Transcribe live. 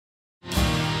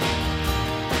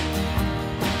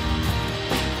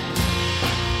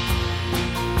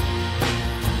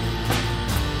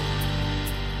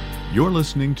You're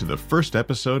listening to the first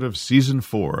episode of Season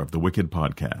 4 of the Wikkid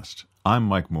Podcast. I'm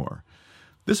Mike Moore.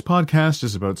 This podcast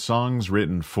is about songs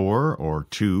written for, or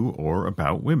to, or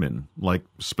about women, like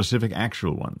specific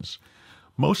actual ones.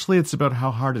 Mostly it's about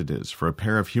how hard it is for a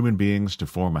pair of human beings to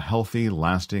form a healthy,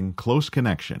 lasting, close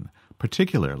connection,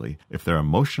 particularly if their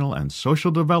emotional and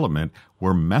social development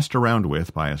were messed around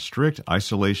with by a strict,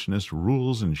 isolationist,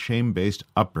 rules and shame-based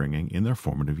upbringing in their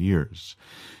formative years.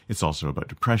 It's also about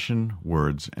depression,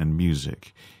 words, and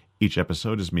music. Each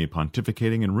episode is me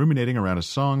pontificating and ruminating around a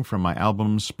song from my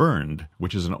album Spurned,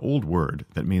 which is an old word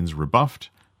that means rebuffed,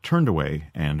 turned away,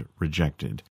 and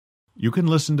rejected. You can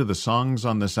listen to the songs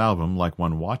on this album like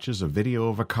one watches a video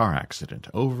of a car accident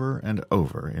over and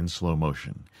over in slow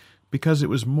motion, because it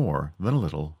was more than a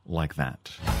little like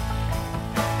that.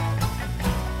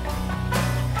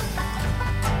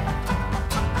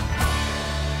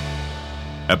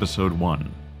 Episode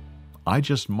 1. I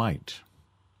Just Might.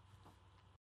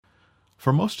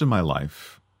 For most of my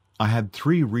life, I had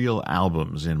 3 real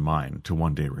albums in mind to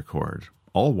one day record,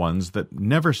 all ones that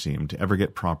never seemed to ever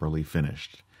get properly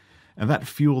finished. And that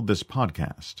fueled this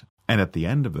podcast. And at the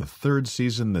end of the 3rd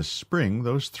season this spring,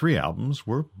 those 3 albums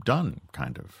were done,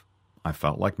 kind of. I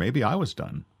felt like maybe I was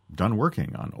done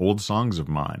working on old songs of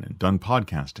mine and done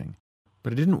podcasting.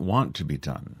 But I didn't want to be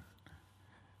done.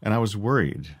 And I was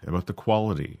worried about the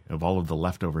quality of all of the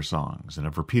leftover songs and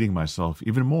of repeating myself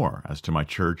even more as to my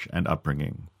church and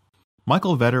upbringing.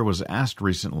 Michael Vetter was asked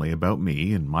recently about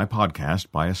me in my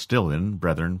podcast by a still-in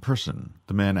Brethren person.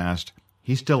 The man asked,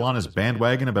 "He's still on his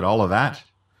bandwagon about all of that?"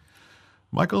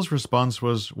 Michael's response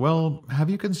was, "Well,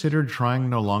 have you considered trying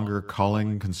no longer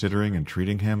calling, considering, and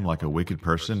treating him like a wicked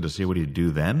person to see what he'd do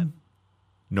then?"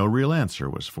 No real answer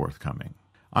was forthcoming.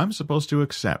 I'm supposed to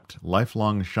accept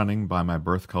lifelong shunning by my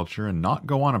birth culture and not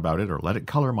go on about it or let it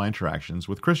color my interactions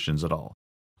with Christians at all.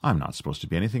 I'm not supposed to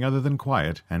be anything other than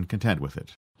quiet and content with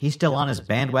it. He's still on his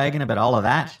bandwagon about all of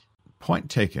that? Point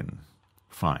taken.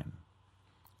 Fine.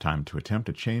 Time to attempt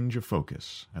a change of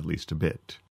focus, at least a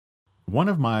bit. One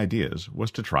of my ideas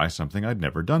was to try something I'd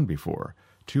never done before,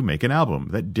 to make an album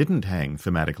that didn't hang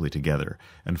thematically together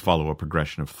and follow a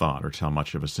progression of thought or tell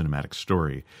much of a cinematic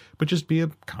story, but just be a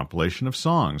compilation of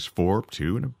songs for,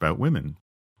 to, and about women.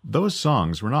 Those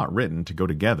songs were not written to go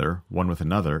together, one with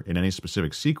another, in any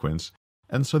specific sequence,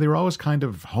 and so they were always kind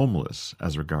of homeless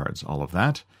as regards all of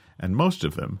that, and most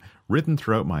of them, written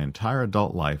throughout my entire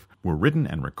adult life, were written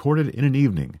and recorded in an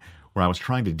evening, where I was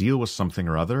trying to deal with something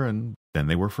or other, and then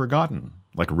they were forgotten,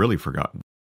 like really forgotten.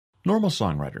 Normal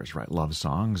songwriters write love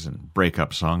songs and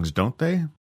breakup songs, don't they?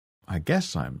 I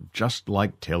guess I'm just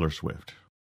like Taylor Swift.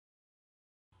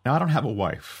 Now, I don't have a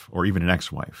wife, or even an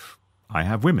ex-wife. I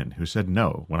have women who said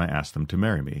no when I asked them to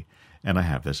marry me, and I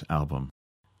have this album.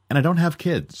 And I don't have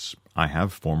kids. I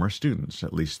have former students,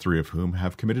 at least 3 of whom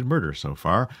have committed murder so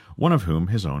far, one of whom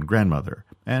his own grandmother.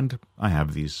 And I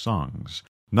have these songs,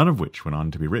 none of which went on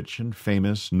to be rich and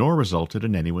famous, nor resulted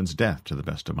in anyone's death, to the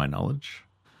best of my knowledge.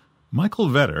 Michael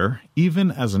Vetter,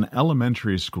 even as an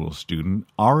elementary school student,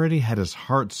 already had his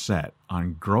heart set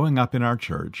on growing up in our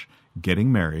church, getting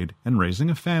married, and raising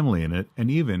a family in it, and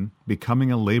even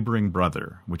becoming a laboring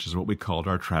brother, which is what we called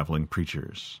our traveling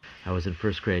preachers. I was in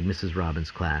 1st grade, Mrs. Robbins'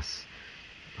 class.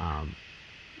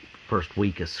 First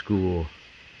week of school,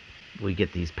 we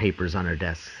get these papers on our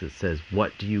desks that says,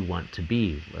 "What do you want to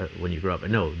be when you grow up?"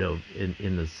 No,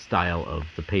 in the style of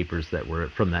the papers that were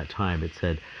from that time, it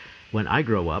said, "When I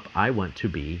grow up, I want to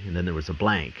be," and then there was a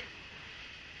blank.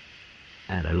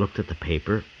 And I looked at the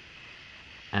paper,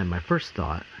 and my first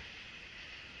thought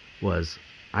was,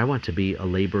 I want to be a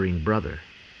laboring brother.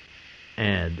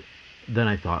 And then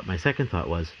my second thought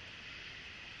was,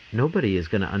 nobody is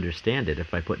going to understand it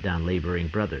if I put down laboring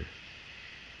brother.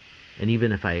 And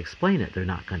even if I explain it, they're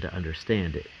not going to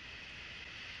understand it.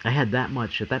 At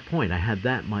that point, I had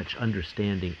that much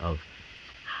understanding of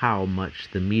how much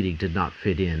the meeting did not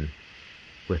fit in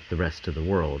with the rest of the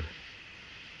world,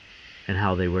 and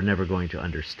how they were never going to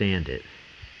understand it.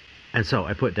 And so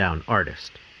I put down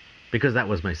artist, because that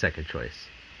was my second choice.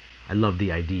 I love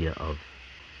the idea of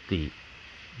the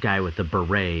guy with the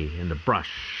beret and the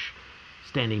brush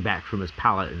standing back from his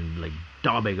palette and like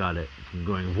daubing on it and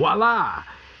going, voila!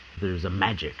 There's a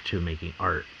magic to making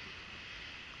art.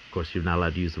 Of course, you're not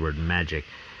allowed to use the word magic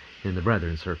in the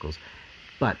Brethren circles,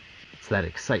 but it's that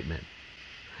excitement.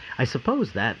 I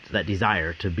suppose that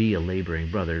desire to be a laboring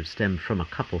brother stemmed from a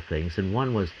couple things, and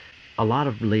one was a lot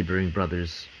of laboring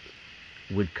brothers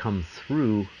would come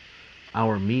through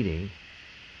our meeting,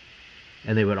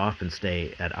 and they would often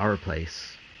stay at our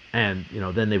place, and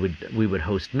then we would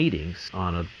host meetings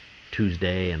on a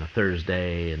Tuesday and a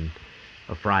Thursday and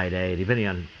a Friday, depending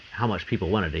on how much people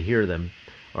wanted to hear them,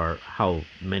 or how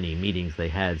many meetings they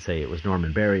had. Say it was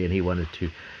Norman Berry, and he wanted to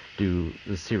do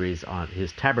the series on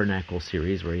his tabernacle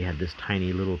series, where he had this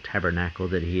tiny little tabernacle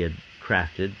that he had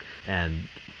crafted, and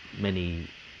many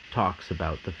talks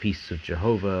about the feasts of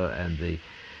Jehovah and the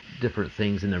different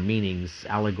things and their meanings,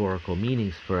 allegorical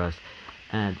meanings for us.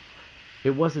 And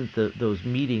it wasn't those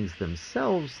meetings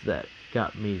themselves that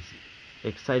got me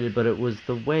excited, but it was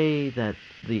the way that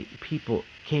the people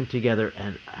came together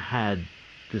and had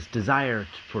this desire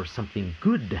for something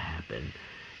good to happen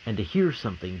and to hear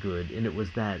something good. And it was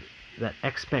that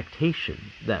expectation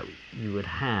that you would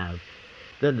have.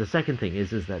 Then the second thing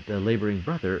is that the laboring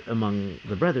brother among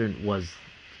the brethren was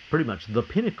pretty much the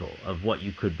pinnacle of what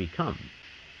you could become.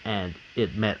 And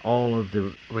it met all of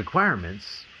the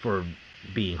requirements for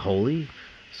being holy,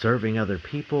 serving other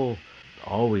people,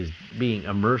 always being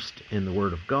immersed in the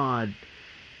Word of God,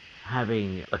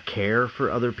 having a care for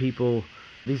other people.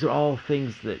 These are all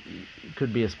things that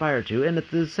could be aspired to, and at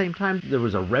the same time, there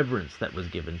was a reverence that was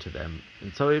given to them.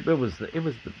 And so it was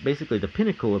basically the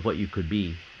pinnacle of what you could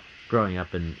be growing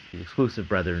up in the exclusive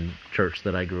Brethren church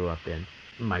that I grew up in.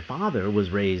 My father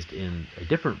was raised in a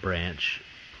different branch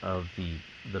of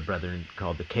the Brethren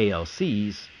called the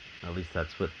KLCs. At least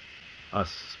that's what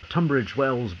us Tunbridge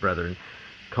Wells Brethren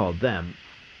called them.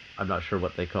 I'm not sure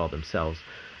what they call themselves.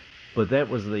 But that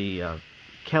was the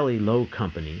Kelly Lowe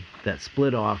Company that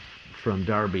split off from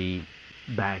Darby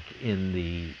back in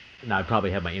the... Now, I probably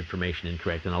have my information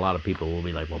incorrect, and a lot of people will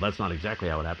be like, well, that's not exactly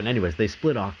how it happened. Anyways, they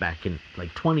split off back in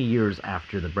like 20 years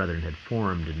after the Brethren had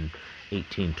formed in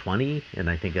 1820, and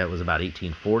I think that was about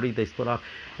 1840 they split off.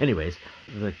 Anyways,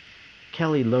 the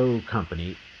Kelly Lowe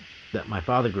Company that my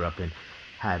father grew up in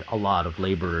had a lot of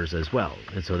laborers as well.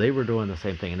 And so they were doing the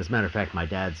same thing. And as a matter of fact, my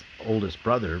dad's oldest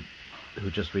brother,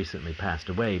 who just recently passed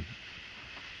away,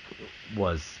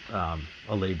 was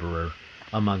a laborer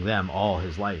among them all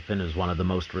his life and is one of the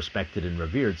most respected and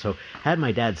revered. So had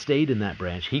my dad stayed in that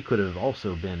branch, he could have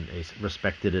also been a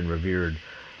respected and revered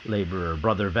laborer,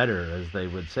 brother vetter, as they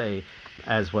would say,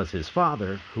 as was his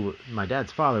father, who my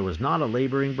dad's father was not a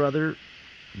laboring brother,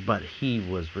 but he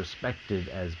was respected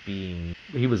as being,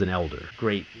 he was an elder,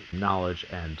 great knowledge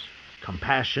and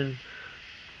compassion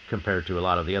compared to a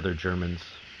lot of the other Germans.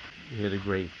 He had a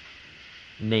great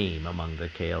name among the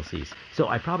KLCs. So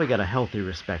I probably got a healthy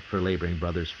respect for laboring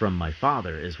brothers from my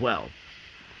father as well,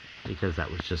 because that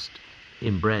was just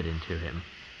inbred into him.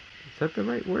 Is that the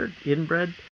right word?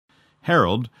 Inbred?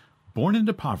 Harold, born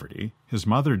into poverty, his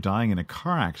mother dying in a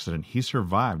car accident he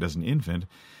survived as an infant,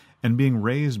 and being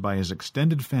raised by his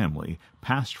extended family,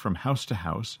 passed from house to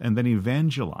house, and then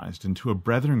evangelized into a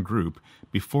brethren group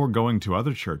before going to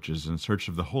other churches in search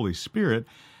of the Holy Spirit,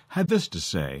 had this to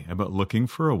say about looking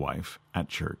for a wife at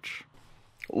church.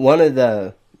 One of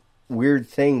the weird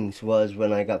things was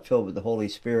when I got filled with the Holy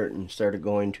Spirit and started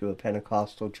going to a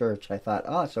Pentecostal church, I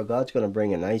thought, so God's going to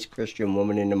bring a nice Christian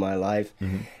woman into my life,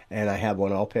 and I have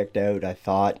one all picked out, I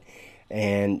thought,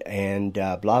 and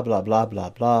blah, blah, blah, blah,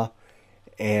 blah.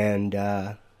 And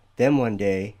then one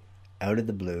day, out of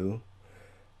the blue,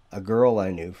 a girl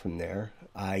I knew from there,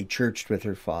 I churched with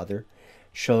her father,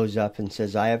 shows up and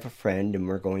says, I have a friend and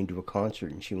we're going to a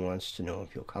concert and she wants to know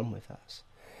if you'll come with us.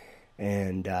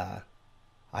 And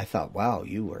I thought, wow,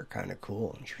 you were kind of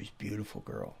cool. And she was a beautiful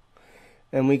girl.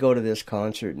 And we go to this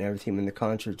concert and everything. When the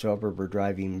concert's over, we're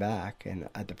driving back. And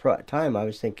at the time, I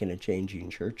was thinking of changing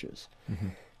churches.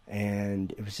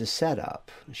 And it was a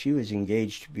setup. She was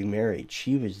engaged to be married.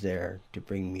 She was there to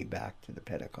bring me back to the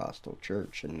Pentecostal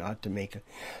church and not to make a...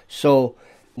 So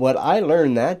what I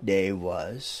learned that day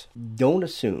was don't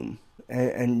assume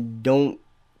and don't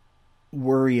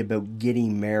worry about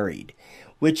getting married,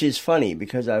 which is funny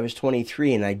because I was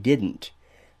 23 and I didn't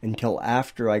until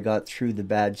after I got through the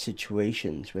bad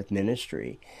situations with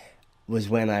ministry was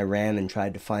when I ran and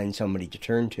tried to find somebody to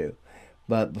turn to.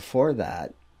 But before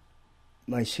that,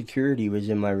 my security was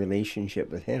in my relationship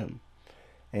with him.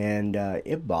 And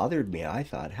it bothered me. I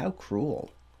thought, how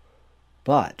cruel.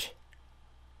 But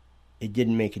it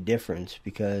didn't make a difference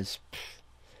because,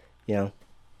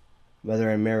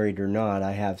 whether I'm married or not,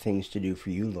 I have things to do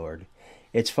for you, Lord.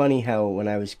 It's funny how when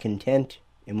I was content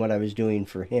in what I was doing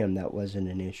for him, that wasn't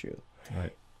an issue.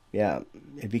 Right. Yeah,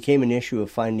 it became an issue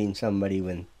of finding somebody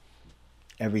when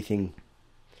everything,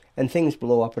 and things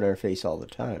blow up in our face all the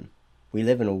time. We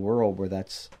live in a world where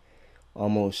that's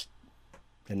almost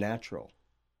the natural.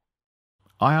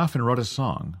 I often wrote a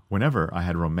song whenever I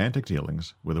had romantic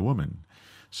dealings with a woman,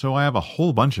 so I have a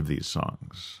whole bunch of these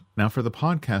songs. Now for the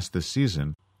podcast this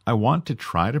season, I want to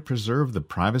try to preserve the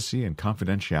privacy and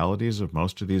confidentialities of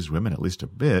most of these women at least a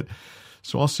bit,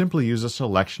 so I'll simply use a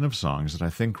selection of songs that I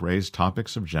think raise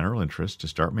topics of general interest to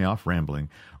start me off rambling,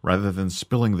 rather than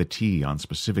spilling the tea on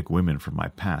specific women from my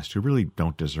past who really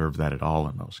don't deserve that at all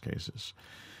in most cases.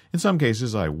 In some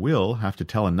cases, I will have to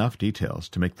tell enough details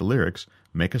to make the lyrics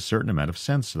make a certain amount of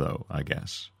sense, though, I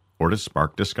guess, or to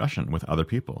spark discussion with other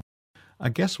people. I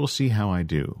guess we'll see how I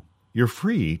do. You're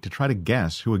free to try to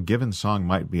guess who a given song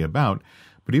might be about,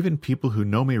 but even people who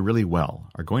know me really well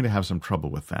are going to have some trouble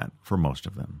with that, for most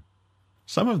of them.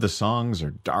 Some of the songs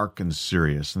are dark and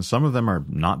serious, and some of them are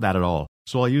not that at all,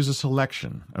 so I'll use a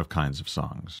selection of kinds of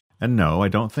songs. And no, I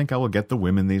don't think I will get the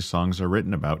women these songs are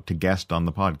written about to guest on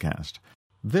the podcast.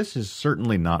 This is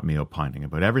certainly not me opining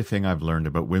about everything I've learned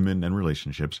about women and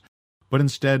relationships, but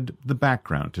instead the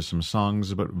background to some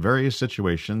songs about various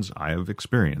situations I have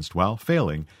experienced while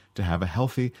failing to have a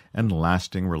healthy and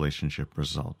lasting relationship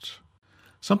result.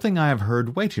 Something I have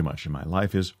heard way too much in my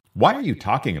life is, "Why are you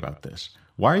talking about this?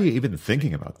 Why are you even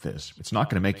thinking about this? It's not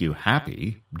going to make you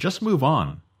happy. Just move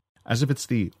on." As if it's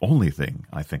the only thing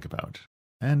I think about.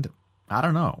 And I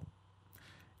don't know.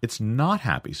 It's not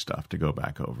happy stuff to go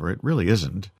back over. It really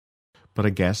isn't. But I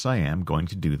guess I am going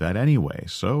to do that anyway.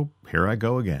 So here I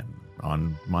go again,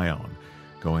 on my own,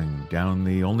 going down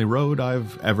the only road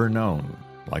I've ever known.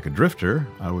 Like a drifter,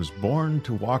 I was born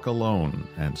to walk alone,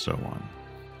 and so on.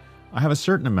 I have a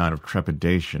certain amount of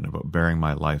trepidation about bearing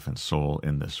my life and soul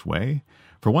in this way.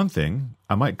 For one thing,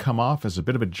 I might come off as a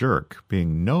bit of a jerk,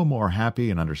 being no more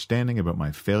happy and understanding about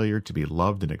my failure to be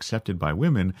loved and accepted by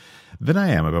women than I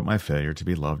am about my failure to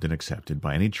be loved and accepted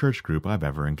by any church group I've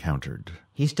ever encountered.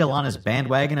 He's still on his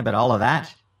bandwagon about all of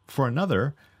that? For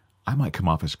another, I might come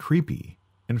off as creepy.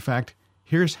 In fact,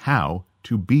 here's how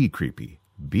to be creepy.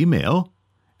 Be male,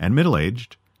 and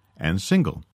middle-aged, and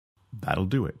single. That'll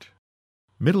do it.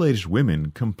 Middle-aged women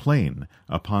complain,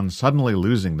 upon suddenly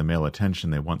losing the male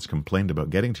attention they once complained about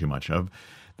getting too much of,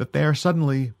 that they are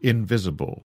suddenly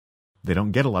invisible. They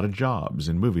don't get a lot of jobs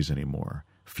in movies anymore.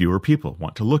 Fewer people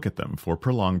want to look at them for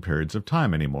prolonged periods of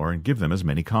time anymore and give them as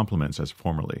many compliments as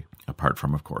formerly, apart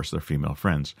from, of course, their female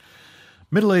friends.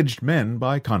 Middle-aged men,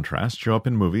 by contrast, show up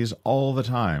in movies all the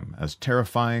time as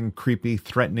terrifying, creepy,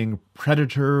 threatening,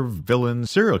 predator, villain,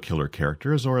 serial killer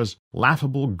characters, or as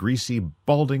laughable, greasy,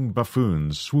 balding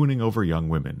buffoons swooning over young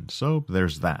women. So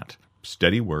there's that.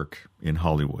 Steady work in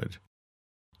Hollywood.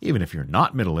 Even if you're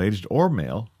not middle-aged or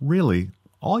male, really,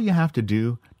 all you have to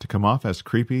do to come off as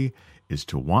creepy is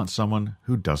to want someone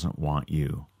who doesn't want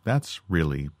you. That's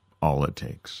really all it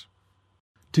takes.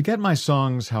 To get my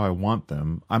songs how I want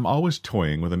them, I'm always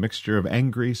toying with a mixture of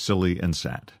angry, silly, and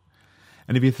sad.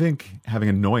 And if you think having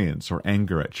annoyance or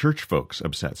anger at church folks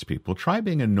upsets people, try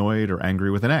being annoyed or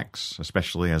angry with an ex,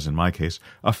 especially, as in my case,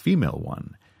 a female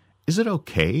one. Is it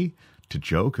okay to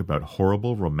joke about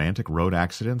horrible romantic road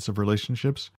accidents of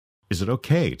relationships? Is it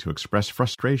okay to express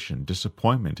frustration,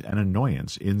 disappointment, and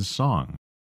annoyance in song?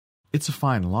 It's a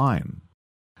fine line.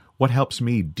 What helps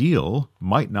me deal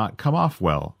might not come off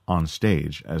well on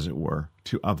stage, as it were,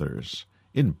 to others.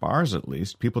 In bars, at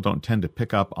least, people don't tend to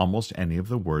pick up almost any of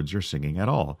the words you're singing at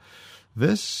all.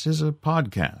 This is a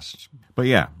podcast. But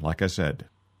yeah, like I said,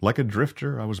 like a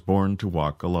drifter, I was born to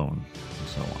walk alone, and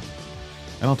so on.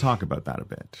 And I'll talk about that a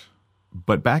bit.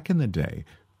 But back in the day,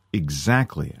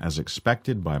 exactly as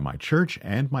expected by my church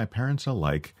and my parents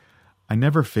alike, I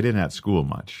never fit in at school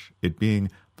much, it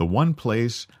being the one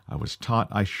place I was taught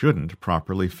I shouldn't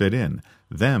properly fit in,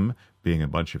 them being a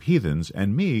bunch of heathens,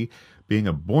 and me being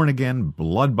a born-again,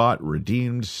 blood-bought,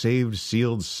 redeemed, saved,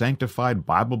 sealed, sanctified,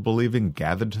 Bible-believing,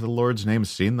 gathered to the Lord's name,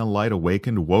 seen the light,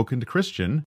 awakened, wokened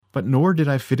Christian. But nor did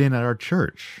I fit in at our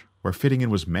church, where fitting in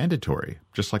was mandatory,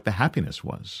 just like the happiness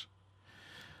was.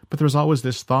 But there was always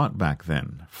this thought back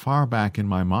then, far back in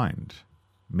my mind.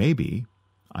 Maybe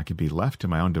I could be left to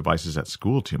my own devices at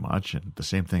school too much, and the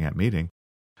same thing at meeting.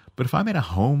 But if I made a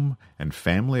home and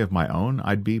family of my own,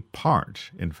 I'd be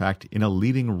part, in fact, in a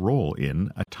leading role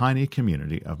in a tiny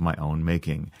community of my own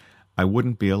making. I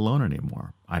wouldn't be alone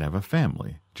anymore. I'd have a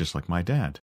family, just like my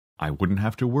dad. I wouldn't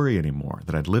have to worry anymore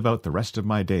that I'd live out the rest of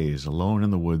my days alone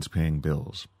in the woods paying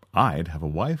bills. I'd have a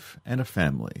wife and a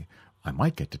family. I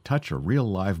might get to touch a real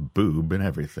live boob and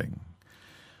everything.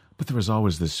 But there was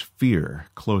always this fear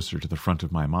closer to the front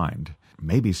of my mind.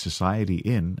 Maybe society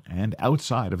in and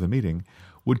outside of the meeting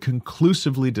would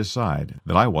conclusively decide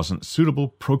that I wasn't suitable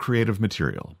procreative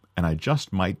material, and I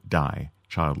just might die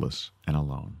childless and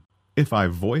alone. If I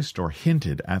voiced or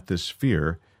hinted at this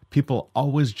fear, people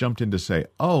always jumped in to say,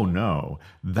 "Oh no,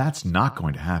 that's not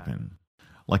going to happen,"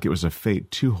 like it was a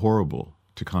fate too horrible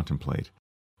to contemplate.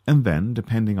 And then,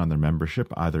 depending on their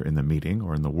membership either in the meeting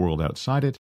or in the world outside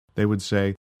it, they would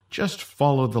say, "Just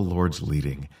follow the Lord's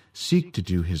leading, seek to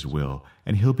do His will,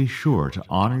 and He'll be sure to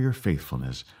honor your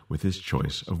faithfulness with His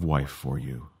choice of wife for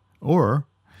you." Or,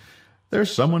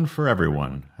 "There's someone for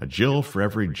everyone, a Jill for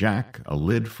every Jack, a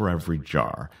lid for every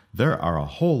jar. There are a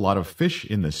whole lot of fish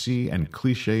in the sea and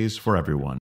cliches for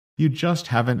everyone. You just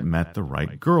haven't met the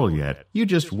right girl yet. You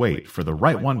just wait for the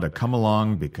right one to come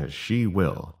along because she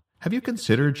will." Have you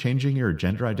considered changing your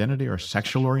gender identity or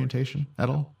sexual orientation at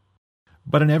all?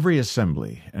 But in every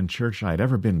assembly and church I'd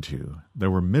ever been to,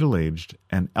 there were middle-aged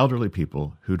and elderly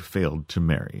people who'd failed to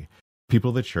marry,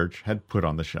 people the church had put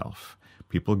on the shelf,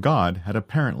 people God had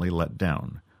apparently let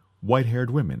down, white-haired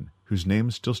women whose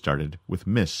names still started with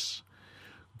Miss,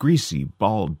 greasy,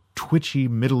 bald, twitchy,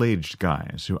 middle-aged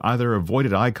guys who either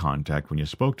avoided eye contact when you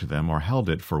spoke to them or held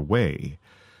it for way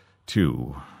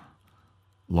too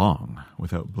long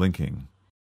without blinking.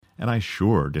 And I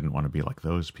sure didn't want to be like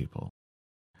those people.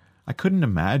 I couldn't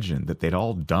imagine that they'd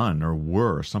all done or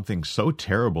were something so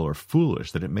terrible or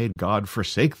foolish that it made God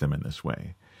forsake them in this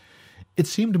way. It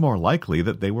seemed more likely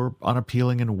that they were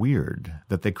unappealing and weird,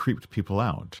 that they creeped people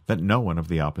out, that no one of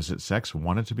the opposite sex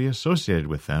wanted to be associated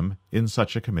with them in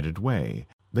such a committed way,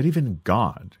 that even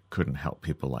God couldn't help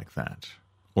people like that.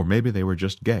 Or maybe they were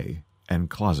just gay and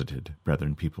closeted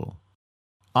brethren people.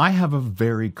 I have a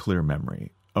very clear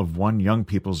memory of one young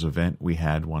people's event we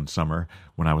had one summer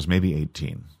when I was maybe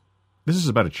 18. This is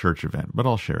about a church event, but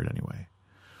I'll share it anyway.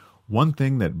 One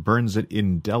thing that burns it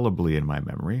indelibly in my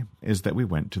memory is that we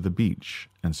went to the beach,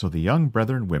 and so the young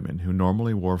brethren women who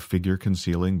normally wore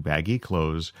figure-concealing baggy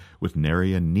clothes with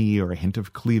nary a knee or a hint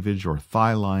of cleavage or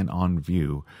thigh line on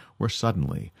view were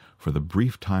suddenly, for the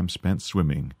brief time spent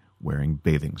swimming, wearing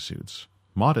bathing suits.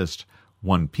 Modest,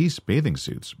 one-piece bathing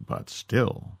suits, but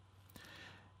still.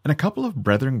 And a couple of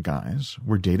brethren guys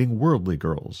were dating worldly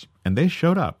girls, and they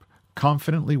showed up,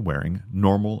 confidently wearing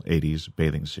normal 80s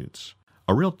bathing suits.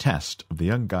 A real test of the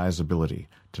young guy's ability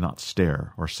to not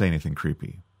stare or say anything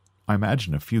creepy. I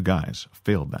imagine a few guys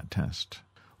failed that test.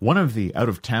 One of the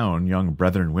out-of-town young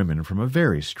brethren women from a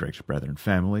very strict brethren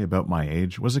family about my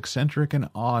age was eccentric and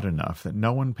odd enough that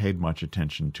no one paid much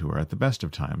attention to her at the best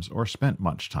of times or spent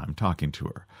much time talking to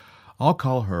her. I'll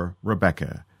call her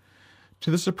Rebecca.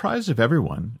 To the surprise of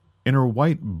everyone, in her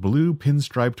white-blue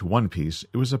pinstriped one-piece,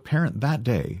 it was apparent that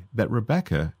day that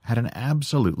Rebecca had an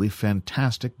absolutely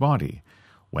fantastic body.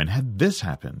 When had this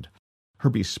happened? Her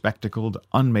bespectacled,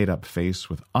 unmade-up face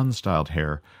with unstyled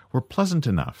hair were pleasant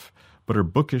enough, but her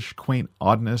bookish, quaint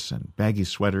oddness and baggy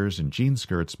sweaters and jean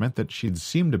skirts meant that she'd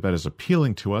seemed about as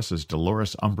appealing to us as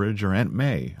Dolores Umbridge or Aunt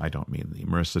May. I don't mean the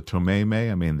Marissa Tomei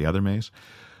May, I mean the other Mays.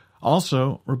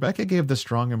 Also, Rebecca gave the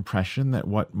strong impression that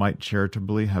what might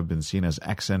charitably have been seen as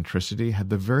eccentricity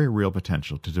had the very real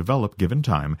potential to develop, given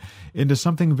time, into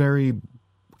something very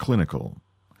clinical.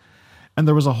 And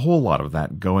there was a whole lot of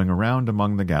that going around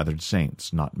among the gathered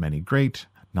saints. Not many great,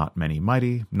 not many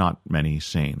mighty, not many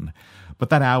sane. But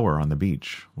that hour on the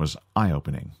beach was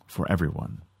eye-opening for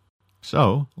everyone.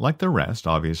 So, like the rest,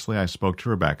 obviously, I spoke to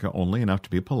Rebecca only enough to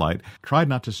be polite, tried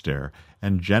not to stare,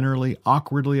 and generally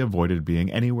awkwardly avoided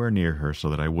being anywhere near her so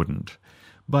that I wouldn't.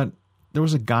 But there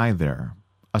was a guy there,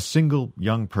 a single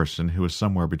young person who was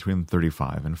somewhere between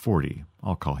 35 and 40.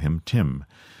 I'll call him Tim.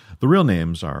 The real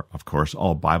names are, of course,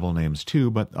 all Bible names too,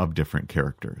 but of different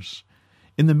characters.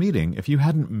 In the meeting, if you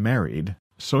hadn't married,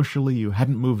 socially you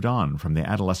hadn't moved on from the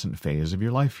adolescent phase of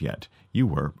your life yet. You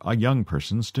were a young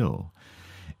person still.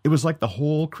 It was like the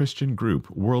whole Christian group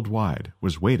worldwide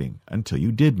was waiting until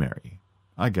you did marry.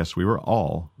 I guess we were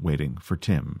all waiting for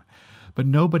Tim. But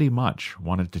nobody much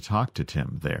wanted to talk to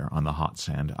Tim there on the hot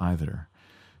sand either.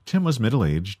 Tim was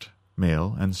middle-aged,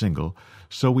 male and single,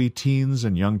 so we teens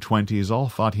and young 20s all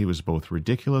thought he was both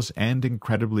ridiculous and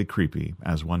incredibly creepy,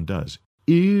 as one does.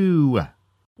 Ew!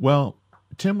 Well,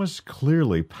 Tim was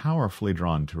clearly powerfully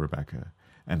drawn to Rebecca,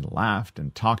 and laughed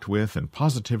and talked with and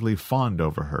positively fawned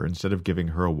over her instead of giving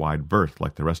her a wide berth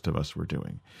like the rest of us were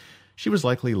doing. She was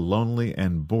likely lonely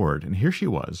and bored, and here she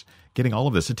was, getting all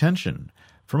of this attention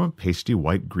from a pasty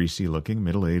white, greasy-looking,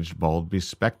 middle-aged, bald,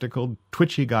 bespectacled,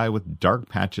 twitchy guy with dark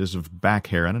patches of back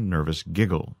hair and a nervous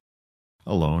giggle.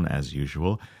 Alone, as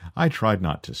usual, I tried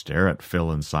not to stare at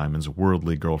Phil and Simon's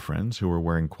worldly girlfriends, who were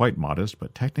wearing quite modest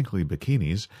but technically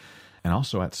bikinis, and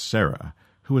also at Sarah,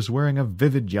 who was wearing a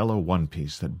vivid yellow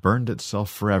one-piece that burned itself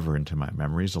forever into my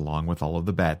memories along with all of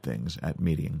the bad things at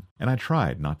meeting. And I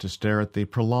tried not to stare at the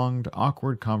prolonged,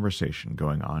 awkward conversation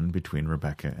going on between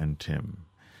Rebecca and Tim.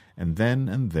 And then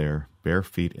and there, bare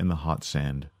feet in the hot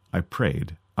sand, I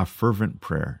prayed a fervent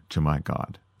prayer to my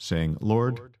God, saying,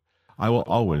 Lord, I will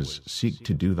always seek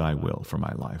to do thy will for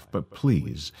my life, but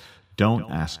please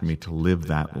don't ask me to live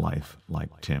that life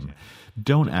like Tim.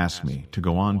 Don't ask me to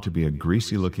go on to be a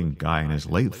greasy-looking guy in his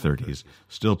late 30s,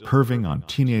 still perving on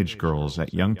teenage girls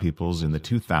at young people's in the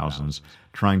 2000s,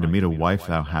 trying to meet a wife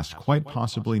thou hast quite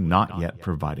possibly not yet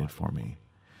provided for me.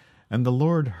 And the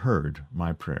Lord heard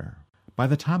my prayer. By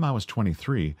the time I was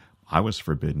 23, I was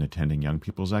forbidden attending young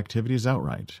people's activities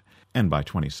outright. And by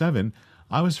 27,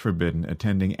 I was forbidden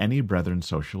attending any brethren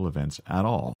social events at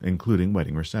all, including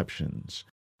wedding receptions.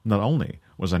 Not only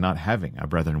was I not having a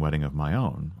brethren wedding of my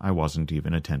own, I wasn't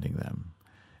even attending them.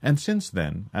 And since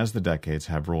then, as the decades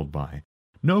have rolled by,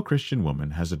 no Christian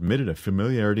woman has admitted a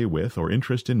familiarity with or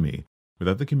interest in me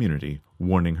without the community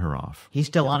warning her off. He's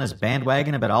still on his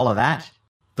bandwagon about all of that?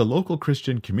 The local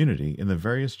Christian community in the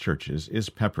various churches is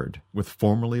peppered with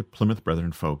formerly Plymouth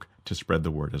Brethren folk to spread the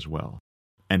word as well.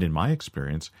 And in my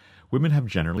experience, women have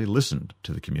generally listened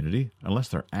to the community unless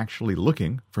they're actually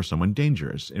looking for someone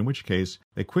dangerous, in which case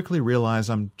they quickly realize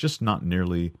I'm just not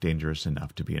nearly dangerous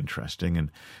enough to be interesting, and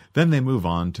then they move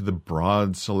on to the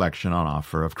broad selection on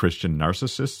offer of Christian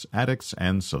narcissists, addicts,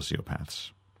 and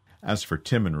sociopaths. As for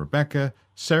Tim and Rebecca,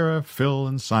 Sarah, Phil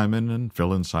and Simon, and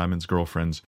Phil and Simon's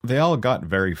girlfriends, they all got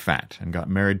very fat and got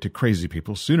married to crazy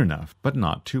people soon enough, but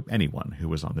not to anyone who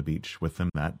was on the beach with them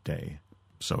that day.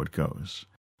 So it goes.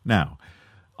 Now,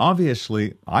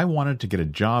 obviously, I wanted to get a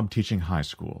job teaching high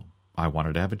school. I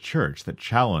wanted to have a church that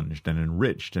challenged and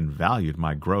enriched and valued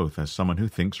my growth as someone who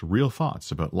thinks real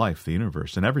thoughts about life, the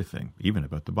universe, and everything, even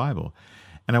about the Bible.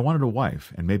 And I wanted a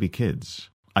wife and maybe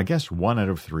kids. I guess 1 out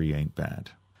of 3 ain't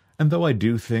bad. And though I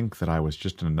do think that I was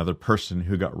just another person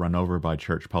who got run over by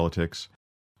church politics,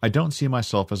 I don't see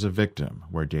myself as a victim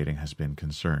where dating has been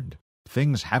concerned.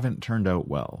 Things haven't turned out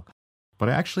well, but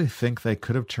I actually think they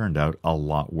could have turned out a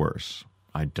lot worse.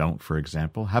 I don't, for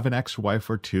example, have an ex-wife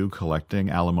or 2 collecting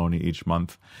alimony each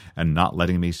month and not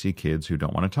letting me see kids who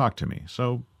don't want to talk to me,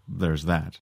 so there's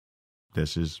that.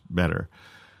 This is better.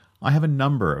 I have a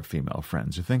number of female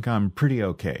friends who think I'm pretty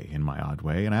okay in my odd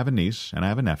way, and I have a niece and I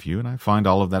have a nephew, and I find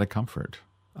all of that a comfort.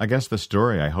 I guess the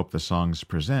story I hope the songs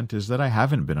present is that I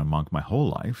haven't been a monk my whole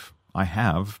life. I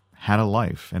have had a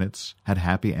life, and it's had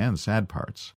happy and sad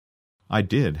parts. I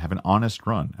did have an honest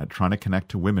run at trying to connect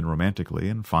to women romantically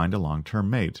and find a long-term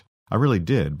mate. I really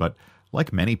did, but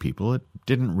like many people, it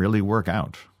didn't really work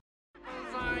out.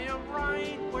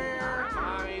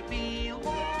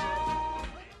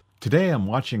 Today I'm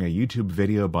watching a YouTube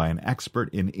video by an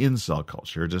expert in incel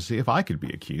culture to see if I could be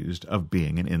accused of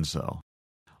being an incel.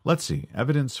 Let's see,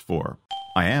 evidence 4.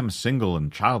 I am single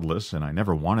and childless, and I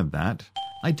never wanted that.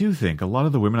 I do think a lot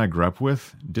of the women I grew up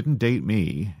with didn't date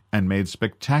me and made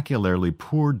spectacularly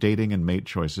poor dating and mate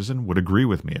choices and would agree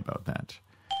with me about that.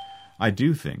 I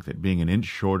do think that being an inch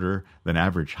shorter than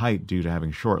average height due to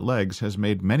having short legs has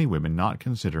made many women not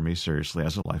consider me seriously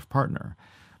as a life partner.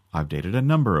 I've dated a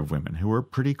number of women who were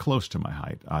pretty close to my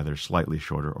height, either slightly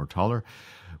shorter or taller,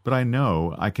 but I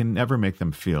know I can never make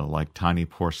them feel like tiny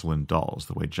porcelain dolls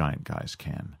the way giant guys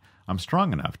can. I'm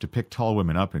strong enough to pick tall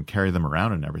women up and carry them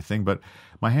around and everything, but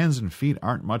my hands and feet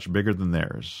aren't much bigger than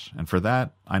theirs, and for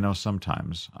that, I know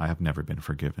sometimes I have never been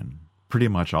forgiven. Pretty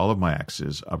much all of my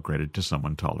exes upgraded to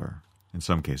someone taller, in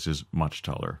some cases much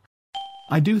taller.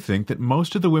 I do think that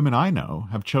most of the women I know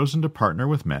have chosen to partner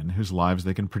with men whose lives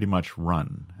they can pretty much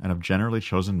run, and have generally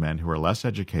chosen men who are less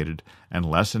educated and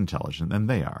less intelligent than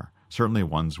they are, certainly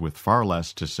ones with far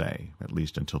less to say, at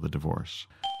least until the divorce.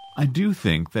 I do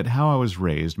think that how I was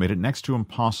raised made it next to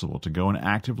impossible to go and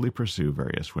actively pursue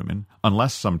various women,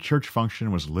 unless some church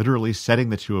function was literally setting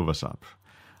the two of us up.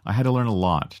 I had to learn a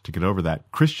lot to get over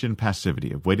that Christian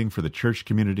passivity of waiting for the church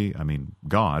community,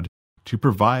 God, to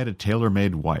provide a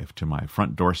tailor-made wife to my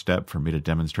front doorstep for me to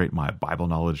demonstrate my Bible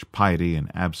knowledge, piety,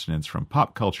 and abstinence from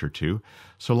pop culture to,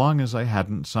 so long as I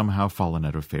hadn't somehow fallen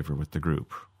out of favor with the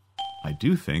group. I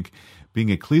do think being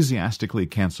ecclesiastically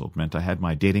canceled meant I had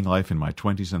my dating life in my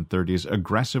 20s and 30s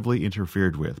aggressively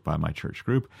interfered with by my church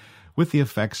group, with the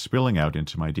effects spilling out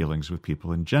into my dealings with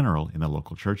people in general in the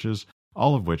local churches,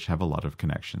 all of which have a lot of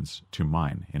connections to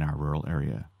mine in our rural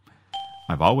area.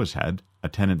 I've always had a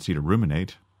tendency to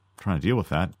ruminate, trying to deal with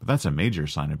that, but that's a major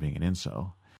sign of being an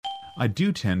incel. I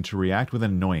do tend to react with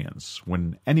annoyance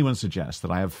when anyone suggests that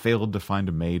I have failed to find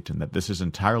a mate and that this is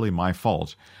entirely my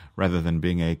fault, rather than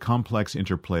being a complex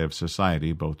interplay of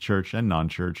society, both church and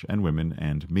non-church, and women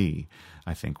and me.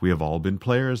 I think we have all been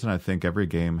players, and I think every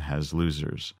game has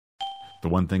losers. The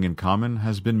one thing in common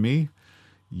has been me?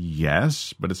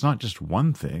 Yes, but it's not just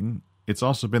one thing. It's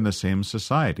also been the same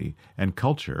society and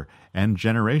culture and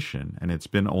generation, and it's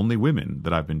been only women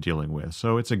that I've been dealing with.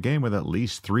 So it's a game with at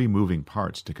least 3 moving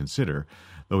parts to consider,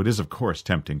 though it is of course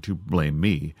tempting to blame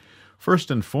me, first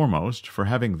and foremost, for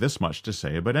having this much to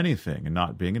say about anything and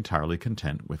not being entirely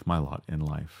content with my lot in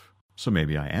life. So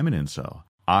maybe I am an incel.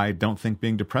 I don't think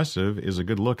being depressive is a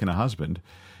good look in a husband.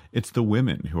 It's the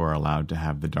women who are allowed to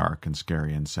have the dark and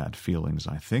scary and sad feelings,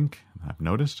 I think, I've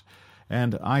noticed.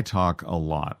 And I talk a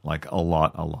lot, like a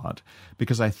lot,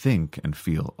 because I think and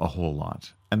feel a whole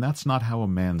lot. And that's not how a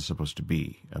man's supposed to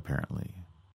be, apparently.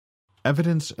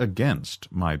 Evidence against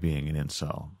my being an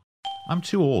incel. I'm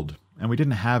too old, and we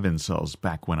didn't have incels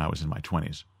back when I was in my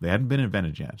 20s. They hadn't been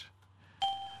invented yet.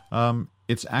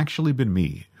 It's actually been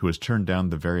me who has turned down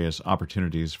the various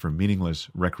opportunities for meaningless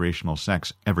recreational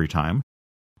sex every time,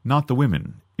 not the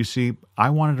women. You see,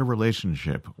 I wanted a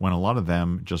relationship when a lot of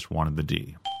them just wanted the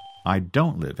D. I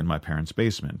don't live in my parents'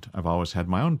 basement. I've always had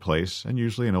my own place, and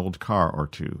usually an old car or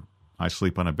two. I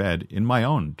sleep on a bed in my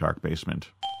own dark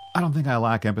basement. I don't think I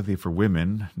lack empathy for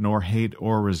women, nor hate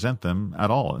or resent them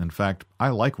at all. In fact, I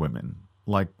like women.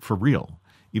 Like, for real.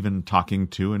 Even talking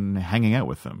to and hanging out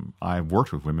with them. I've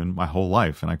worked with women my whole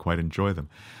life, and I quite enjoy them.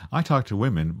 I talk to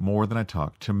women more than I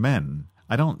talk to men.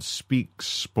 I don't speak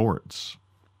sports.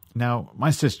 Now,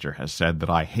 my sister has said that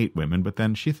I hate women, but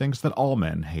then she thinks that all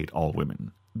men hate all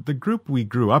women. The group we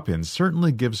grew up in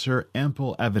certainly gives her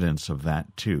ample evidence of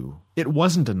that, too. It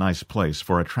wasn't a nice place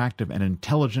for attractive and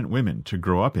intelligent women to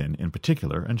grow up in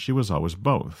particular, and she was always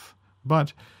both.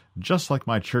 But, just like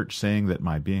my church saying that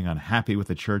my being unhappy with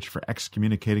the church for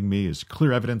excommunicating me is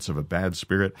clear evidence of a bad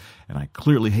spirit, and I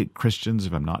clearly hate Christians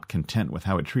if I'm not content with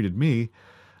how it treated me,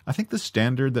 I think the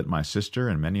standard that my sister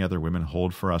and many other women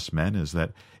hold for us men is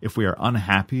that if we are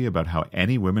unhappy about how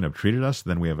any women have treated us,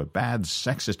 then we have a bad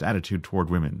sexist attitude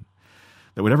toward women.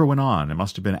 That whatever went on, it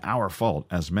must have been our fault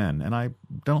as men, and I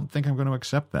don't think I'm going to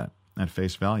accept that at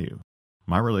face value.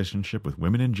 My relationship with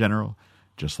women in general,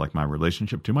 just like my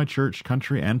relationship to my church,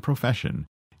 country, and profession,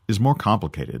 is more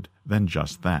complicated than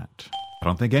just that. I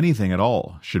don't think anything at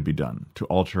all should be done to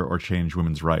alter or change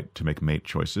women's right to make mate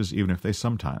choices, even if they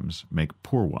sometimes make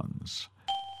poor ones.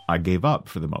 I gave up,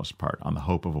 for the most part, on the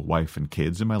hope of a wife and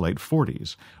kids in my late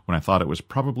 40s, when I thought it was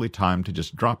probably time to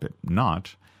just drop it,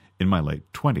 not in my late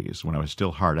 20s, when I was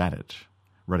still hard at it,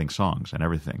 writing songs and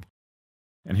everything.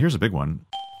 And here's a big one.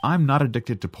 I'm not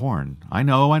addicted to porn. I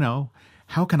know.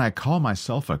 How can I call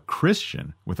myself a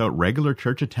Christian without regular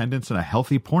church attendance and a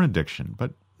healthy porn addiction?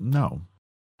 But no.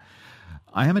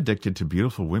 I am addicted to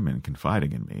beautiful women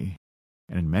confiding in me,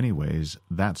 and in many ways,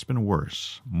 that's been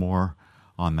worse. More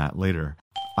on that later.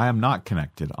 I am not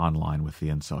connected online with the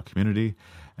incel community,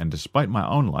 and despite my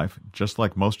own life, just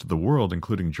like most of the world,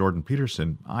 including Jordan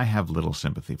Peterson, I have little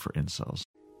sympathy for incels.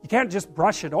 You can't just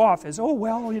brush it off as, oh,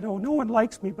 well, no one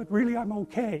likes me, but really I'm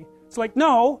okay. It's like,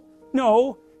 no,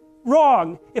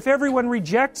 wrong. If everyone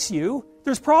rejects you,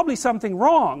 there's probably something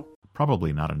wrong.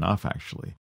 Probably not enough,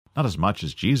 actually. Not as much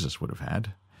as Jesus would have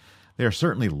had. They are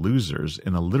certainly losers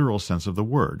in the literal sense of the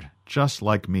word, just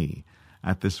like me,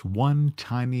 at this one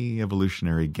tiny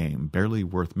evolutionary game, barely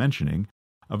worth mentioning,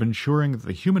 of ensuring that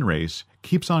the human race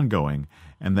keeps on going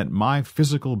and that my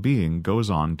physical being goes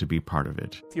on to be part of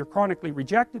it. If you're chronically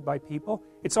rejected by people,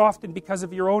 it's often because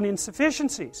of your own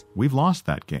insufficiencies. We've lost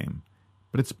that game,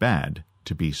 but it's bad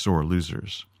to be sore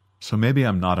losers. So maybe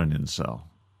I'm not an incel.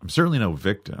 I'm certainly no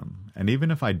victim, and even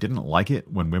if I didn't like it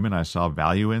when women I saw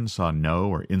value in saw no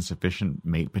or insufficient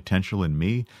mate potential in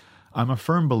me, I'm a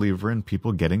firm believer in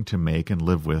people getting to make and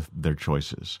live with their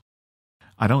choices.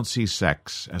 I don't see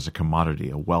sex as a commodity,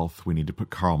 a wealth we need to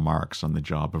put Karl Marx on the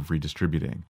job of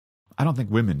redistributing. I don't think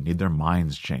women need their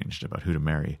minds changed about who to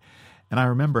marry, and I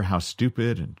remember how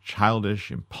stupid and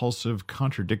childish, impulsive,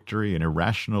 contradictory, and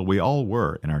irrational we all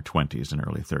were in our 20s and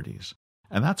early 30s.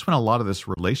 And that's when a lot of this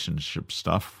relationship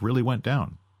stuff really went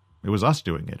down. It was us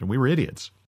doing it, and we were idiots.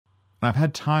 And I've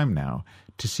had time now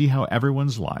to see how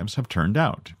everyone's lives have turned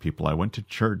out. People I went to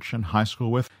church and high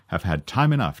school with have had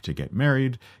time enough to get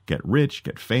married, get rich,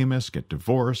 get famous, get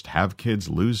divorced, have kids,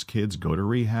 lose kids, go to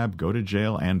rehab, go to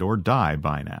jail, and or die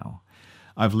by now.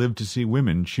 I've lived to see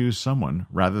women choose someone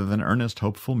rather than earnest,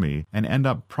 hopeful me, and end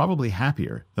up probably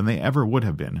happier than they ever would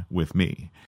have been with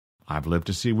me. I've lived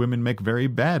to see women make very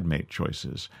bad mate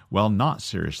choices, while not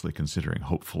seriously considering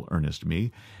hopeful, earnest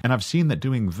me, and I've seen that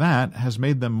doing that has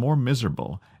made them more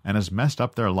miserable and has messed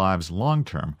up their lives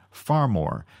long-term far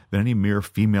more than any mere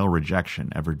female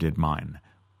rejection ever did mine,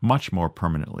 much more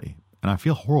permanently, and I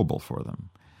feel horrible for them.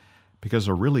 Because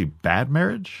a really bad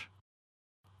marriage?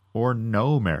 Or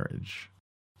no marriage?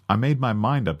 I made my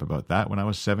mind up about that when I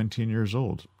was 17 years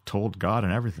old, told God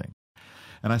and everything.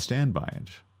 and I stand by it.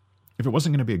 If it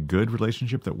wasn't going to be a good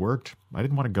relationship that worked, I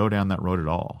didn't want to go down that road at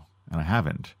all, and I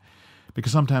haven't.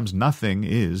 Because sometimes nothing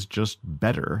is just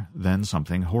better than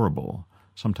something horrible.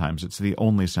 Sometimes it's the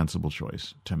only sensible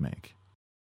choice to make.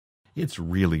 It's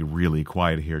really, really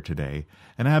quiet here today,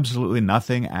 and absolutely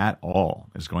nothing at all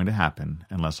is going to happen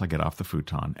unless I get off the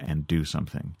futon and do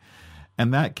something.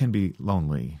 And that can be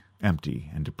lonely, empty,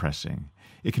 and depressing.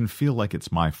 It can feel like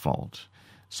it's my fault.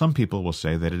 Some people will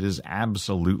say that it is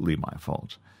absolutely my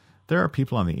fault. There are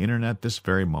people on the internet this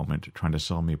very moment trying to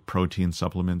sell me protein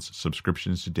supplements,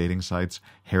 subscriptions to dating sites,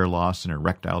 hair loss and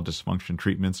erectile dysfunction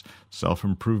treatments,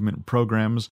 self-improvement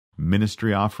programs,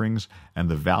 ministry offerings, and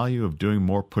the value of doing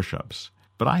more push-ups.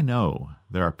 But I know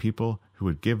there are people who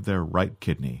would give their right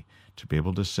kidney to be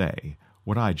able to say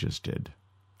what I just did,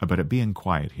 about it being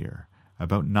quiet here,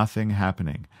 about nothing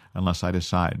happening unless I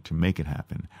decide to make it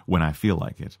happen when I feel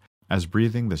like it, as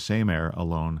breathing the same air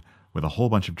alone with a whole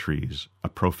bunch of trees, a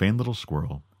profane little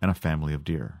squirrel, and a family of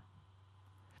deer.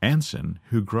 Anson,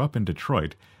 who grew up in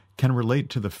Detroit, can relate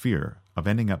to the fear of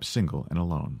ending up single and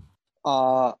alone.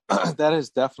 That has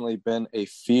definitely been a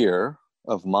fear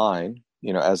of mine,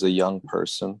 as a young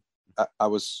person. I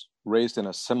was raised in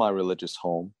a semi-religious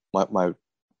home. My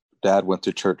dad went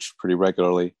to church pretty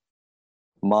regularly.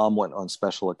 Mom went on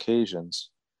special occasions.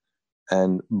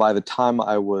 And by the time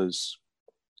I was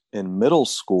in middle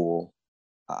school,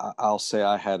 I'll say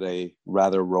I had a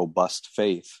rather robust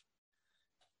faith.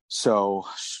 So,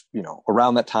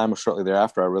 around that time or shortly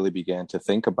thereafter, I really began to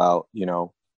think about,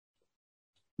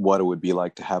 what it would be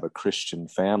like to have a Christian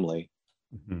family,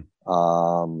 be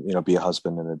a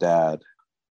husband and a dad.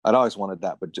 I'd always wanted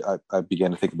that, but I began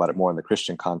to think about it more in the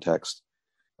Christian context.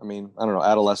 I mean, I don't know,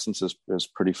 adolescence is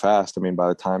pretty fast. I mean, by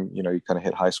the time, you kind of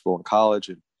hit high school and college,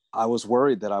 and I was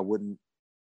worried that I wouldn't,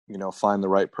 find the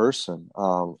right person.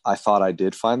 I thought I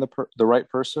did find the right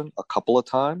person a couple of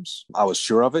times. I was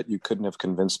sure of it. You couldn't have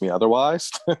convinced me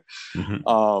otherwise.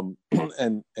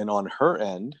 And on her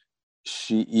end,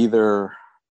 she either,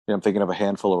 I'm thinking of a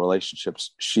handful of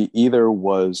relationships. She either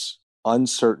was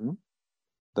uncertain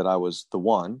that I was the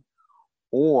one,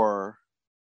 or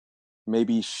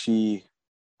maybe she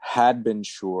had been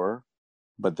sure,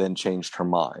 but then changed her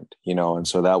mind, and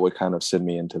so that would kind of send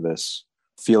me into this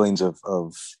feelings of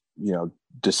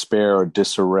despair or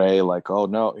disarray, like, oh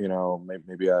no,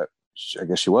 maybe I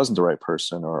guess she wasn't the right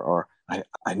person, or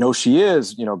I know she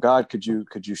is, God, could you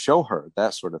show her,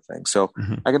 that sort of thing. So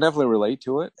I can definitely relate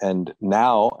to it. And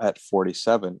now at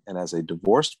 47 and as a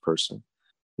divorced person,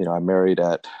 I married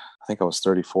at, I think I was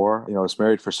 34, I was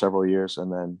married for several years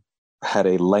and then had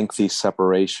a lengthy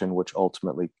separation, which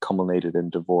ultimately culminated in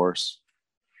divorce,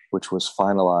 which was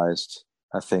finalized,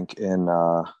 I think, in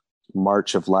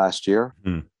March of last year.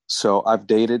 So I've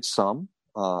dated some.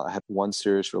 I had one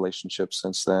serious relationship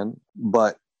since then.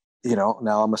 But,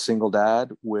 now I'm a single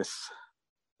dad with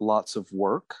lots of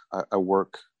work. I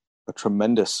work a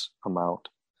tremendous amount,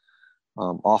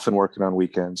 often working on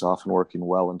weekends, often working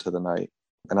well into the night.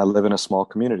 And I live in a small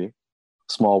community,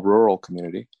 small rural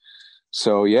community.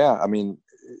 So, yeah, I mean,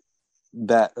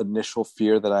 that initial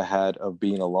fear that I had of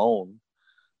being alone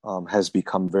has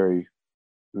become very,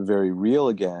 very real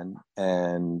again,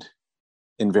 and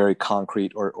in very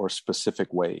concrete or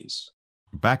specific ways.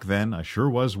 Back then, I sure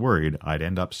was worried I'd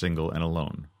end up single and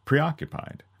alone,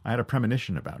 preoccupied. I had a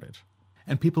premonition about it.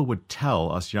 And people would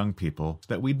tell us young people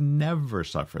that we'd never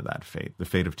suffer that fate, the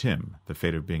fate of Tim, the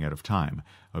fate of being out of time,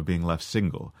 of being left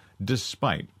single,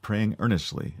 despite praying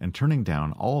earnestly and turning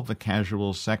down all of the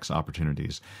casual sex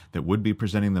opportunities that would be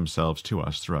presenting themselves to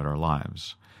us throughout our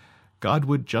lives. God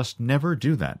would just never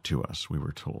do that to us, we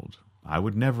were told. I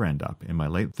would never end up in my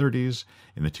late 30s,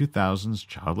 in the 2000s,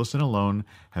 childless and alone,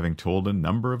 having told a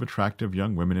number of attractive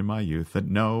young women in my youth that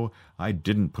no, I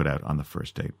didn't put out on the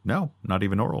first date. No, not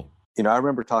even oral. I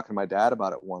remember talking to my dad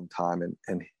about it one time,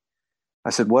 and I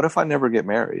said, what if I never get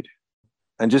married?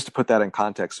 And just to put that in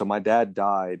context, so my dad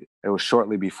died, it was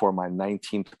shortly before my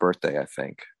 19th birthday, I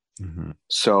think.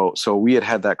 So we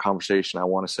had that conversation, I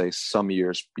want to say some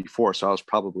years before. So I was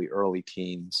probably early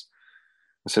teens.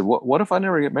 I said, what if I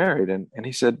never get married? And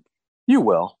he said, you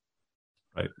will.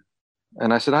 Right.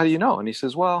 And I said, how do you know? And he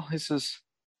says,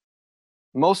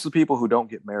 most of the people who don't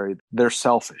get married, they're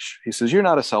selfish. He says, you're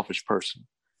not a selfish person.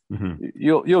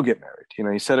 You'll get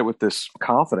married. He said it with this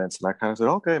confidence, and I kind of said,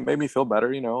 okay, it made me feel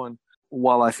better, and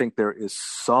while I think there is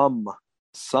some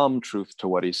truth to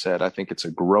what he said, I think it's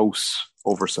a gross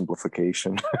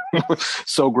oversimplification.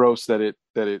 So gross that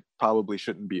it probably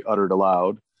shouldn't be uttered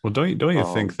aloud. Well, don't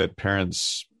you think that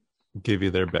parents give you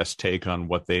their best take on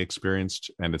what they experienced,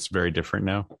 and it's very different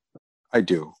now? I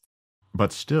do.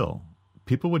 But still,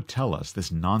 People would tell us this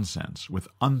nonsense with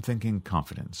unthinking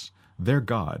confidence. Their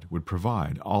God would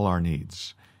provide all our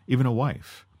needs, even a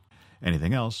wife.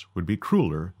 Anything else would be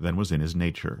crueler than was in his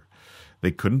nature.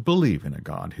 They couldn't believe in a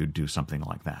God who'd do something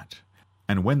like that.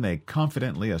 And when they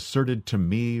confidently asserted to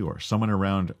me or someone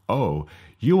around, "Oh,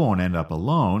 you won't end up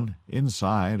alone,"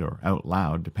 inside or out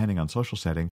loud, depending on social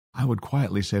setting, I would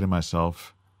quietly say to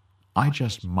myself, "I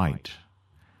just might."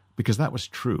 Because that was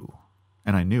true,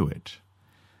 and I knew it.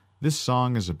 This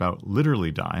song is about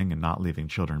literally dying and not leaving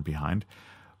children behind,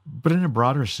 but in a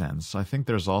broader sense, I think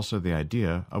there's also the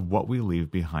idea of what we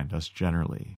leave behind us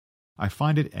generally. I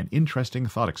find it an interesting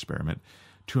thought experiment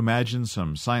to imagine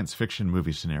some science fiction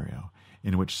movie scenario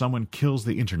in which someone kills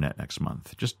the internet next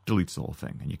month, just deletes the whole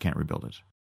thing, and you can't rebuild it.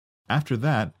 After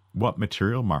that, what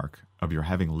material mark of your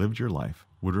having lived your life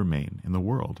would remain in the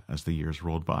world as the years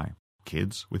rolled by?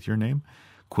 Kids with your name?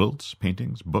 Quilts,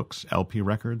 paintings, books, LP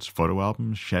records, photo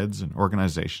albums, sheds, and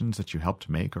organizations that you helped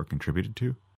make or contributed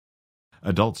to?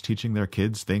 Adults teaching their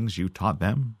kids things you taught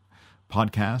them?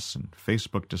 Podcasts and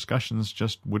Facebook discussions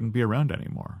just wouldn't be around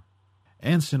anymore.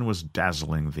 Anson was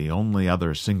dazzling the only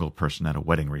other single person at a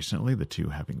wedding recently, the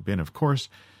two having been, of course,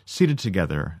 seated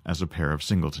together as a pair of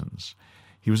singletons.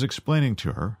 He was explaining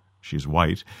to her, she's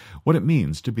white, what it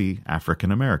means to be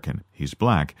African American, he's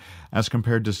black, as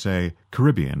compared to, say,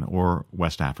 Caribbean or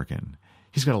West African.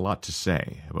 He's got a lot to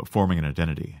say about forming an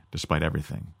identity, despite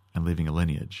everything, and leaving a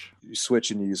lineage. You switch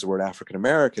and you use the word African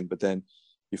American, but then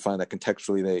you find that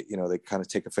contextually they kind of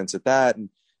take offense at that.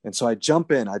 And so I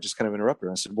jump in, I just kind of interrupt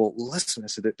her. I said, well, listen, I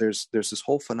said, there's this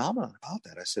whole phenomenon about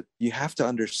that. I said, you have to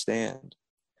understand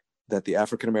that the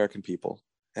African American people,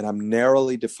 and I'm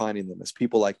narrowly defining them as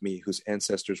people like me whose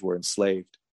ancestors were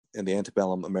enslaved in the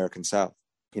antebellum American South.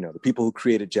 You know, the people who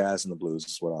created jazz and the blues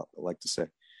is what I like to say.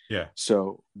 Yeah.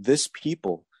 So this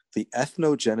people, the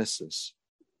ethnogenesis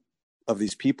of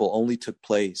these people only took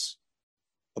place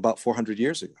about 400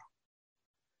 years ago.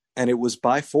 And it was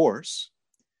by force.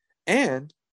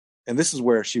 And this is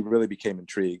where she really became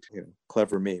intrigued,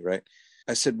 clever me, right?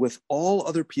 I said, with all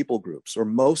other people groups or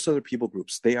most other people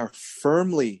groups, they are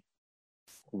firmly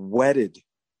wedded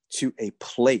to a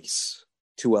place,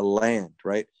 to a land,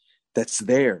 right? That's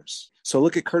theirs. So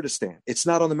look at Kurdistan. It's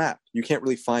not on the map. You can't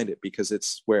really find it because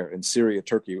it's where? In Syria,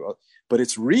 Turkey. But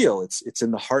it's real. It's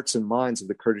in the hearts and minds of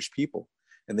the Kurdish people.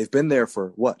 And they've been there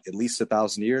for what? At least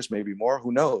 1,000 years, maybe more.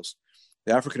 Who knows?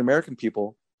 The African American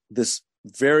people, this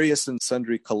various and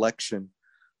sundry collection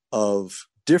of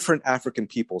different African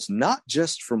peoples, not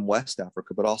just from West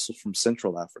Africa, but also from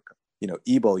Central Africa.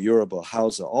 Igbo, Yoruba,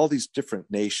 Hausa, all these different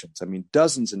nations. I mean,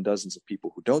 dozens and dozens of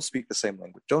people who don't speak the same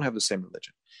language, don't have the same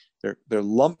religion. They're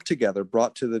lumped together,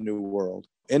 brought to the New World,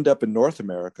 end up in North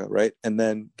America, right? And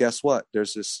then guess what?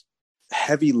 There's this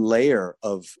heavy layer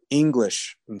of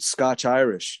English and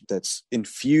Scotch-Irish that's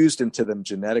infused into them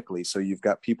genetically. So you've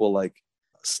got people like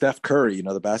Steph Curry,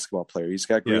 the basketball player. He's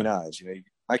got green eyes.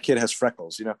 My kid has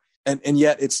freckles, and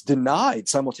yet it's denied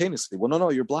simultaneously. Well, no,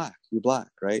 you're black,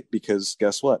 right? Because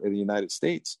guess what? In the United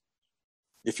States,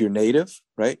 if you're native,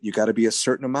 right, you got to be a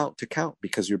certain amount to count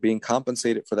because you're being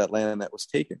compensated for that land that was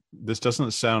taken. This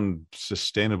doesn't sound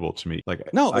sustainable to me.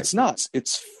 No, it's not.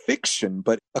 It's fiction,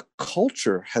 but a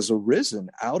culture has arisen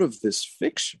out of this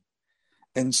fiction.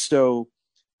 And so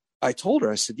I told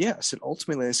her, I said,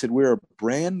 ultimately, we're a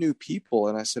brand new people.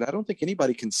 And I said, I don't think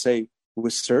anybody can say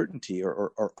with certainty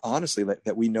or honestly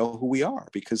that we know who we are,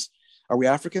 because are we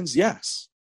Africans? Yes,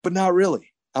 but not really.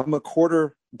 I'm a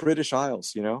quarter British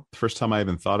Isles, The first time I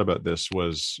even thought about this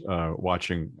was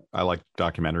watching, I like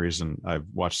documentaries and I've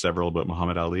watched several about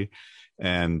Muhammad Ali.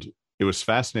 And it was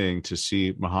fascinating to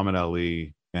see Muhammad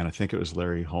Ali, and I think it was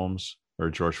Larry Holmes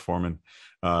or George Foreman,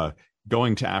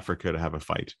 going to Africa to have a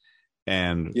fight.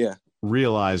 And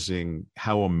realizing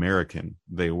how American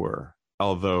they were.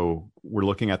 Although we're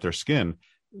looking at their skin,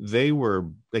 they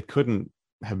couldn't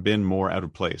have been more out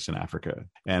of place in Africa.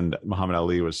 And Muhammad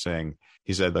Ali was saying,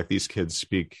 he said, these kids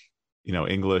speak,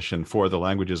 English, and 4 of the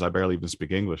languages, I barely even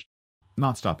speak English.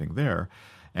 Not stopping there,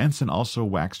 Anson also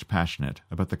waxed passionate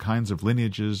about the kinds of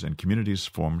lineages and communities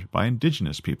formed by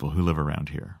indigenous people who live around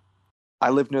here. I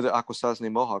live near the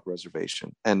Akwesasne Mohawk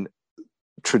Reservation, and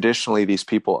traditionally these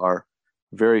people are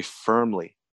very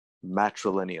firmly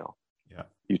matrilineal. Yeah.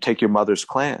 You take your mother's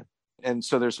clan. And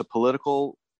so there's a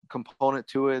political component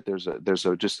to it. There's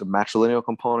just a matrilineal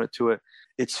component to it.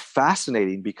 It's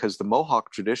fascinating because the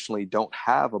Mohawk traditionally don't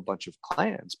have a bunch of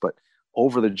clans, but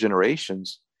over the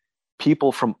generations,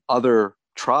 people from other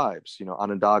tribes,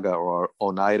 Onondaga or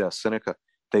Oneida, Seneca,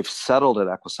 they've settled at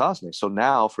Akwesasne. So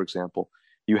now, for example,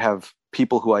 you have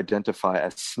people who identify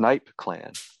as Snipe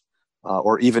clan,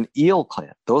 or even eel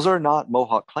clan. Those are not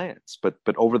Mohawk clans, but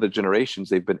over the generations,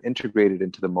 they've been integrated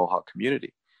into the Mohawk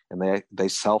community, and they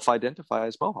self-identify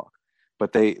as Mohawk.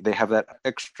 But they have that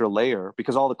extra layer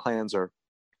because all the clans are,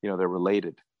 they're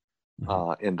related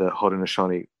in the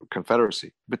Haudenosaunee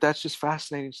Confederacy. But that's just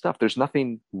fascinating stuff. There's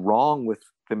nothing wrong with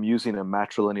them using a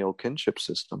matrilineal kinship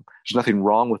system. There's nothing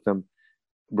wrong with them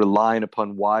relying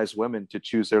upon wise women to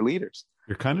choose their leaders.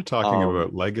 You're kind of talking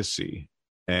about legacy.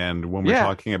 And when we're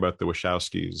talking about the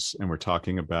Wachowskis and we're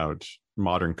talking about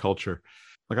modern culture,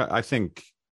 like I think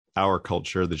our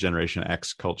culture, the Generation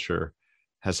X culture,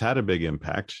 has had a big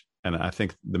impact. And I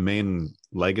think the main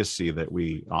legacy that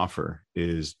we offer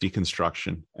is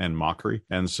deconstruction and mockery.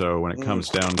 And so when it comes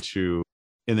down to,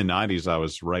 in the 90s, I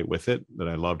was right with it, that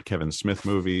I loved Kevin Smith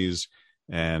movies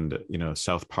and,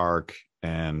 South Park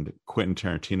and Quentin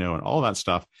Tarantino and all that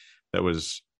stuff that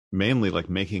was mainly like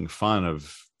making fun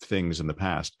of things in the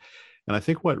past. And I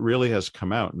think what really has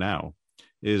come out now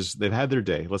is they've had their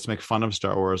day. Let's make fun of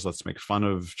Star Wars. Let's make fun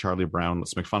of Charlie Brown.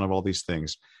 Let's make fun of all these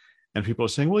things. And people are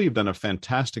saying, well, you've done a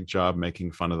fantastic job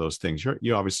making fun of those things.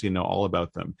 You obviously know all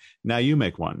about them. Now you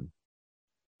make one.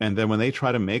 And then when they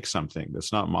try to make something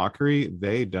that's not mockery,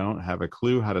 they don't have a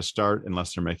clue how to start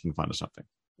unless they're making fun of something.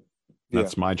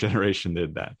 That's my generation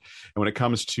did that. And when it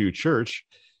comes to church,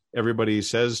 everybody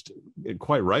says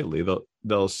quite rightly,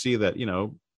 they'll see that,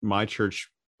 my church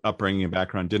upbringing and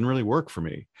background didn't really work for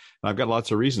me. And I've got lots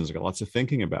of reasons. I've got lots of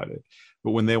thinking about it.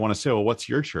 But when they want to say, well, what's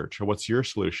your church or what's your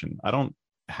solution? I don't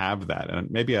have that. And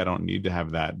maybe I don't need to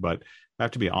have that, but I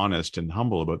have to be honest and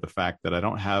humble about the fact that I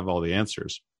don't have all the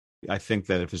answers. I think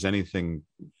that if there's anything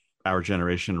our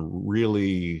generation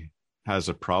really has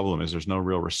a problem is there's no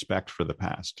real respect for the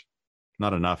past.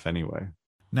 Not enough anyway.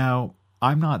 Now,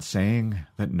 I'm not saying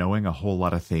that knowing a whole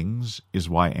lot of things is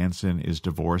why Anson is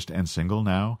divorced and single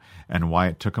now, and why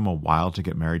it took him a while to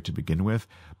get married to begin with,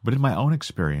 but in my own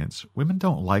experience, women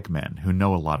don't like men who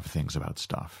know a lot of things about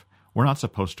stuff. We're not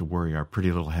supposed to worry our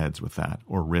pretty little heads with that,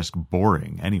 or risk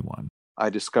boring anyone.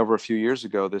 I discovered a few years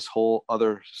ago this whole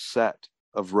other set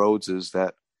of Rhodeses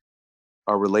that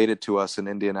are related to us in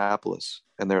Indianapolis,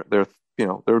 and there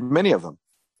are many of them,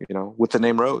 with the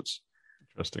name Rhodes.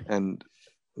 Interesting. And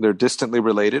they're distantly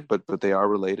related, but they are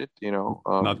related,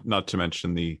 not to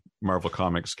mention the Marvel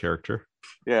Comics character.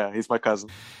 Yeah, he's my cousin.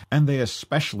 And they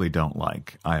especially don't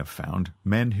like, I have found,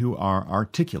 men who are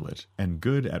articulate and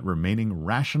good at remaining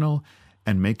rational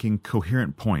and making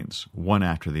coherent points one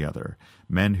after the other.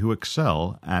 Men who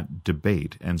excel at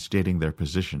debate and stating their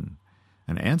position.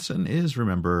 And Anson is,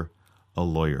 remember, a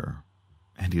lawyer.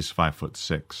 And he's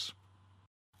 5'6".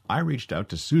 I reached out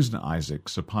to Susan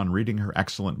Isaacs upon reading her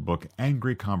excellent book,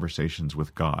 Angry Conversations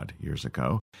with God, years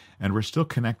ago, and we're still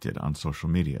connected on social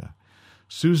media.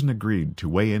 Susan agreed to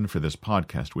weigh in for this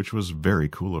podcast, which was very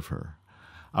cool of her.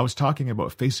 I was talking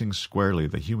about facing squarely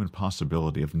the human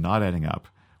possibility of not ending up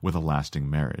with a lasting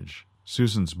marriage.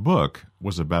 Susan's book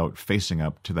was about facing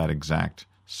up to that exact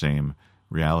same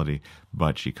reality,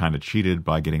 but she kind of cheated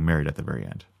by getting married at the very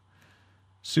end.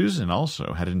 Susan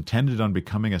also had intended on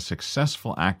becoming a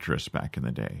successful actress back in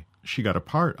the day. She got a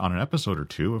part on an episode or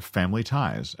two of Family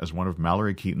Ties as one of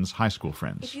Mallory Keaton's high school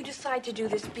friends. If you decide to do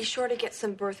this, be sure to get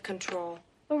some birth control.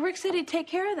 Well, Rick said he'd take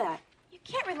care of that. You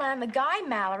can't rely on the guy,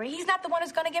 Mallory. He's not the one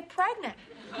who's going to get pregnant.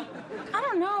 I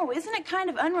don't know. Isn't it kind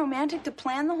of unromantic to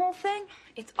plan the whole thing?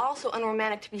 It's also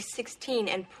unromantic to be 16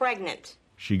 and pregnant.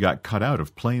 She got cut out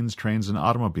of Planes, Trains, and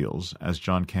Automobiles as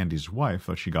John Candy's wife,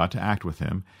 though she got to act with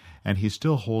him, and he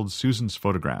still holds Susan's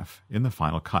photograph in the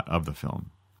final cut of the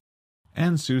film.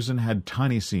 And Susan had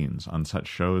tiny scenes on such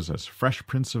shows as Fresh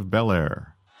Prince of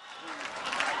Bel-Air.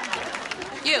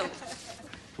 You.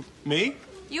 Me?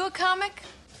 You a comic?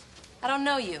 I don't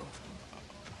know you.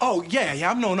 Oh, yeah,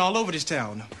 I'm known all over this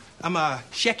town. I'm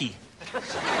Shecky.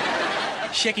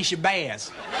 Shecky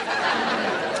Shabazz.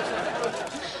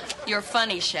 You're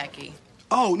funny, Shecky.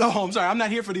 Oh, no, I'm sorry. I'm not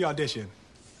here for the audition.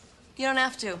 You don't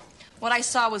have to. What I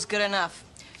saw was good enough.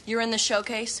 You're in the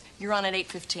showcase. You're on at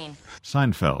 8:15.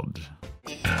 Seinfeld.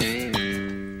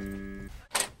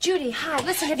 Judy, hi.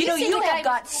 Listen, have you seen you the have guy...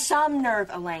 got some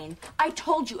nerve, Elaine. I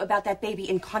told you about that baby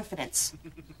in confidence.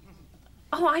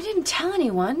 Oh, I didn't tell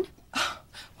anyone.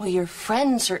 Well, your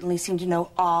friends certainly seem to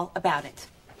know all about it.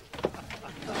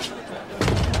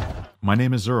 My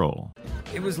name is Earl.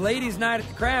 It was ladies' night at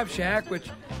the Crab Shack, which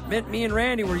meant me and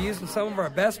Randy were using some of our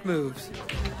best moves.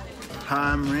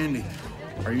 Hi, I'm Randy.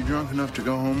 Are you drunk enough to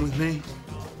go home with me?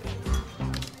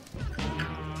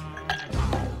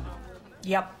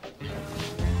 Yep.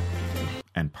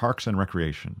 And Parks and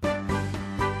Recreation.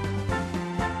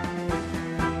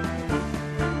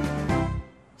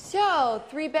 So, So,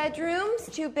 3 bedrooms,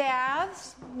 2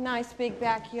 baths, nice big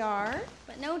backyard.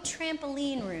 But no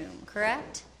trampoline room,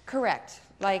 correct? Correct.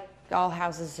 Like all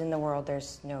houses in the world,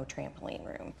 there's no trampoline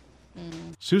room.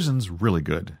 Susan's really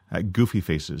good at goofy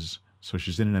faces, so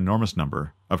she's in an enormous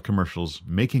number of commercials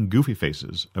making goofy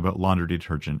faces about laundry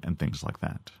detergent and things like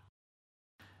that.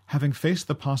 Having faced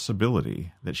the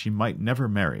possibility that she might never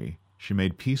marry, she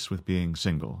made peace with being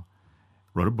single,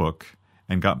 wrote a book,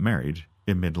 and got married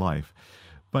in midlife.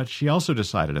 But she also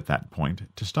decided at that point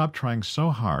to stop trying so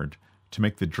hard to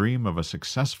make the dream of a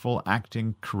successful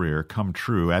acting career come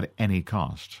true at any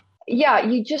cost. Yeah,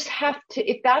 you just have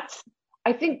to,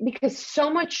 I think because so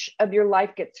much of your life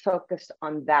gets focused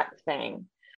on that thing.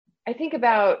 I think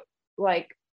about like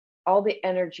all the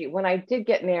energy. When I did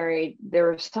get married,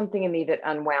 there was something in me that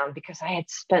unwound because I had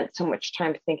spent so much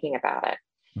time thinking about it.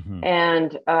 Mm-hmm.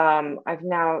 And I've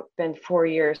now been 4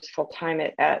 years full time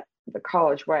at the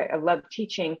college where I love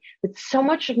teaching, but so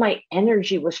much of my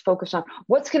energy was focused on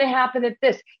what's going to happen at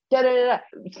this. Da, da, da, da.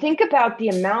 Think about the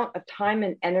amount of time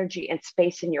and energy and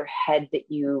space in your head that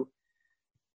you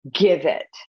give it.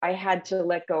 I had to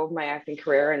let go of my acting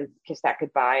career and kiss that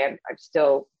goodbye. I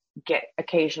still get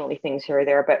occasionally things here or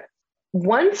there, but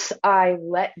once I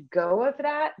let go of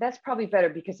that, that's probably better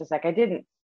because it's like I didn't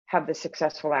have the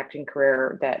successful acting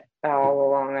career that all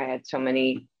along I had so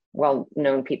many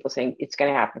well-known people saying it's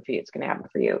going to happen for you, it's going to happen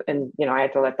for you. And, I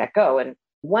had to let that go. And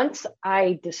once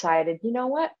I decided, you know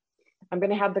what, I'm going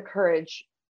to have the courage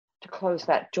to close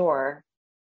that door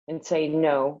and say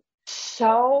no,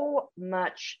 so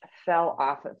much fell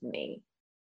off of me.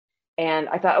 And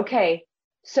I thought, okay,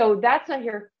 so that's not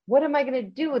here. What am I going to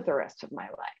do with the rest of my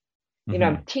life? Mm-hmm.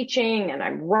 I'm teaching and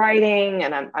I'm writing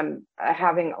and I'm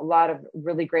having a lot of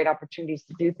really great opportunities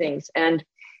to do things. And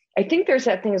I think there's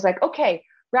that thing is like, okay,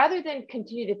 rather than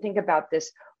continue to think about this,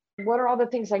 what are all the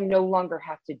things I no longer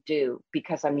have to do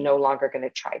because I'm no longer going to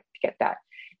try to get that?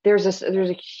 There's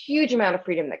a huge amount of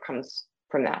freedom that comes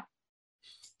from that.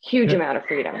 Huge amount of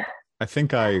freedom. I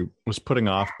think I was putting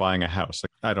off buying a house.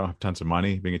 I don't have tons of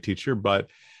money being a teacher, but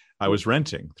I was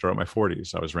renting throughout my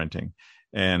 40s. I was renting.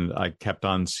 And I kept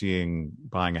on seeing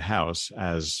buying a house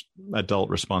as adult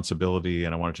responsibility.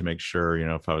 And I wanted to make sure,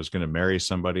 if I was going to marry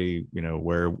somebody,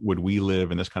 where would we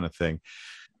live and this kind of thing.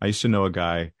 I used to know a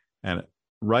guy, and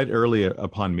right early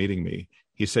upon meeting me,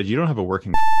 he said, "You don't have a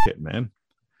working kit, man."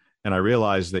 And I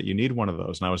realized that you need one of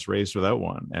those. And I was raised without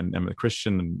one. And the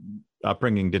Christian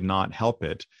upbringing did not help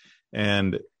it.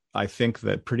 And I think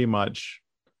that pretty much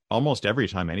almost every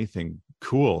time anything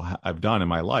cool I've done in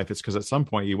my life, it's because at some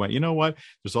point you went, you know what,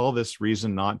 there's all this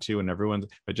reason not to, and everyone's,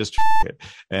 but just it.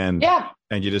 And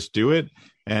you just do it.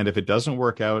 And if it doesn't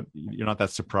work out, you're not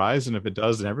that surprised. And if it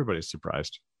does, then everybody's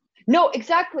surprised. No,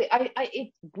 exactly.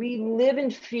 We live in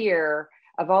fear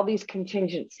of all these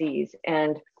contingencies.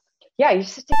 And you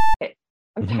just take it.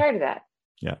 I'm tired of that.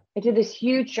 Yeah. I did this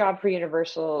huge job for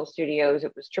Universal Studios.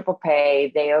 It was triple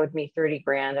pay. They owed me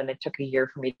 $30,000 and it took a year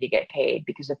for me to get paid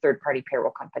because a third-party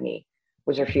payroll company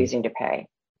was refusing to pay.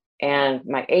 And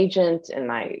my agent and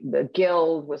the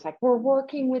guild was like, we're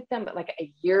working with them. But like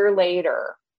a year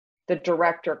later, the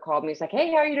director called me. He's like, hey,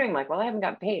 how are you doing? I'm like, well, I haven't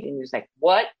gotten paid. And he was like,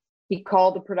 what? He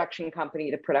called the production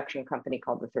company. The production company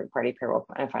called the third-party payroll,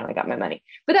 and I finally got my money.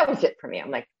 But that was it for me.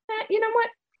 I'm like, you know what?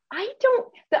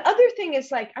 The other thing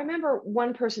is like, I remember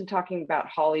one person talking about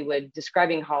Hollywood,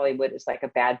 describing Hollywood as like a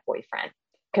bad boyfriend.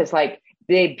 Because like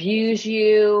they abuse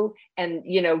you and,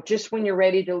 just when you're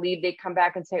ready to leave, they come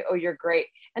back and say, oh, you're great.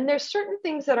 And there's certain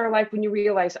things that are like when you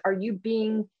realize, are you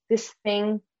being, this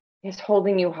thing is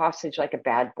holding you hostage like a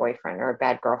bad boyfriend or a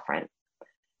bad girlfriend.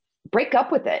 Break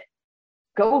up with it.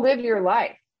 Go live your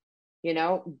life.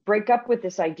 Break up with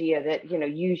this idea that,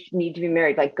 you need to be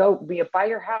married. Like go buy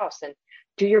your house and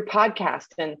do your podcast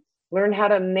and learn how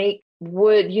to make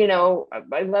wood.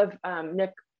 I love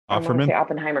Nick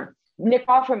Oppenheimer. Nick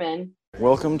Offerman.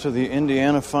 Welcome to the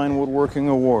Indiana Fine Woodworking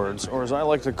Awards, or as I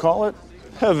like to call it,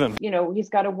 heaven. He's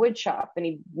got a wood shop and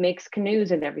he makes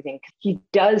canoes and everything. He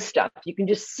does stuff. You can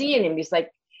just see in him.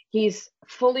 He's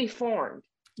fully formed.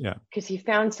 Yeah. Because he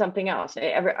found something else.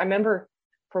 I remember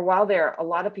for a while there, a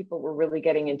lot of people were really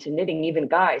getting into knitting, even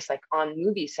guys like on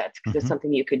movie sets, because it's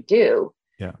something you could do.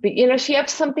 Yeah. But, so you have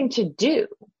something to do,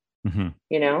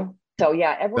 So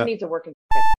everyone needs a working.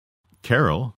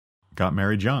 Carol got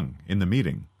married young in the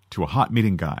meeting to a hot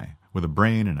meeting guy with a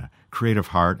brain and a creative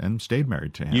heart and stayed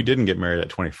married to him. You didn't get married at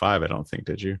 25, I don't think,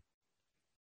 did you?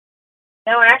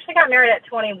 No, I actually got married at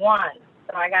 21.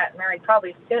 So I got married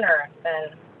probably sooner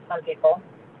than some people.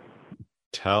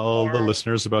 Tell the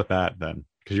listeners about that then.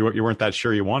 because you weren't that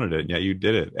sure you wanted it, and yet you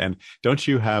did it. And don't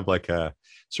you have like a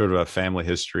sort of a family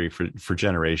history for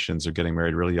generations of getting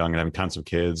married really young and having tons of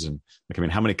kids? And like, I mean,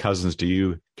 how many cousins do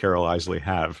you, Carol Isley,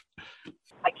 have?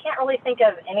 I can't really think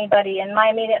of anybody in my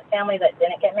immediate family that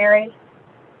didn't get married.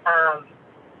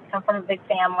 Come from a big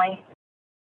family.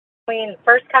 Between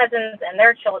first cousins and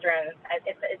their children,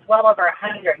 it's well over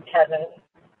 100 cousins.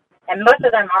 And most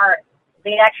of them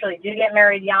they actually do get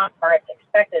married young, or it's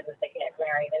expected that they get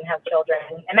married and have children.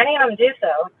 And many of them do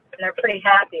so, and they're pretty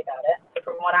happy about it,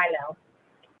 from what I know.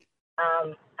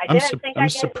 I'm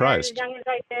surprised, as young as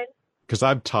I did. Because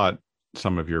I've taught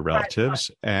some of your relatives,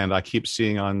 and I keep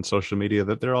seeing on social media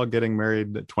that they're all getting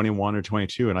married at 21 or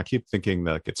 22, and I keep thinking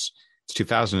that it's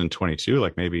 2022,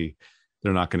 like maybe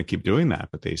they're not going to keep doing that,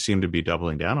 but they seem to be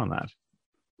doubling down on that.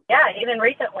 Yeah, even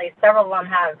recently, several of them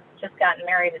have just gotten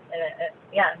married.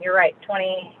 Yeah, you're right.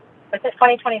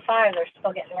 2025, they're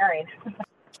still getting married.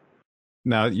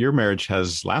 Now, your marriage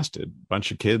has lasted. A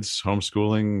bunch of kids,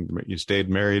 homeschooling, you stayed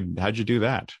married. How'd you do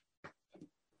that?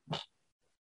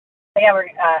 Yeah, we're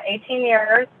 18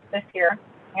 years this year.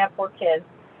 We have 4 kids.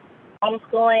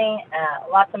 Homeschooling,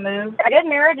 lots of moves. A good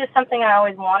marriage is something I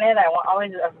always wanted. I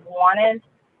always have wanted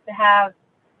to have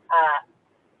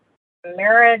a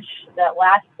marriage that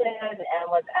lasted and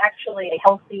was actually a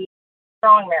healthy,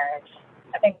 strong marriage.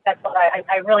 I think that's what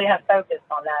I really have focused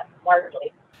on that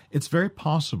largely. It's very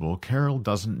possible Carol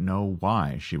doesn't know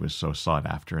why she was so sought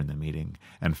after in the meeting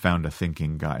and found a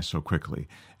thinking guy so quickly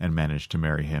and managed to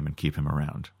marry him and keep him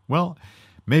around. Well,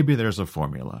 maybe there's a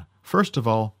formula. First of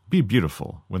all, be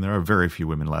beautiful when there are very few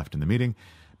women left in the meeting,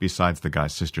 besides the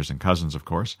guy's sisters and cousins, of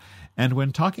course. And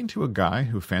when talking to a guy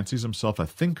who fancies himself a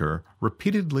thinker,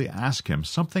 repeatedly ask him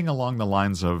something along the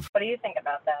lines of, "What do you think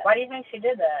about that? Why do you think she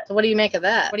did that? So what do you make of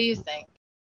that? What do you think?"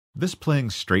 This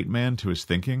playing straight man to his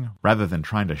thinking, rather than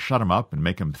trying to shut him up and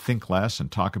make him think less and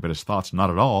talk about his thoughts not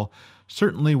at all,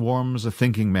 certainly warms a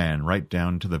thinking man right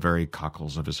down to the very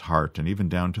cockles of his heart and even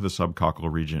down to the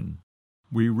subcockal region.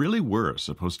 We really were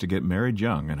supposed to get married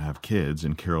young and have kids,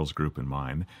 in Carol's group and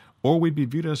mine, or we'd be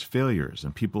viewed as failures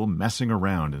and people messing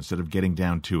around instead of getting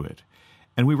down to it.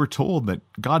 And we were told that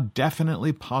God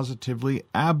definitely, positively,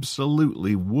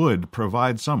 absolutely would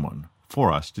provide someone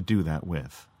for us to do that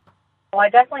with. Well, I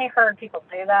definitely heard people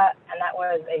say that, and that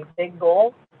was a big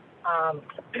goal.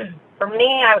 For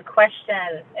me, I would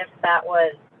question if that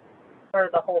was sort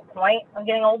of the whole point of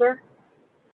getting older.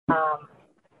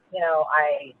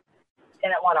 I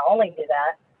didn't want to only do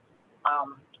that.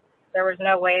 There was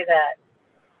no way that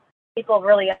people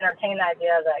really entertained the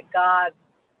idea that God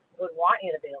would want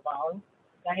you to be alone.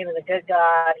 He was a good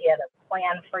God. He had a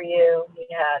plan for you. He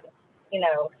had,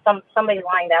 somebody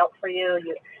lined out for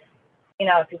you.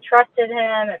 If you trusted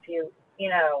him, if you,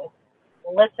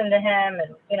 listened to him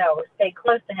and, stayed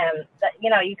close to him, that,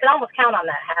 you could almost count on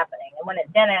that happening. And when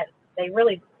it didn't, there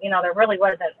really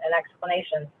wasn't an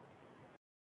explanation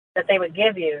that they would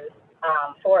give you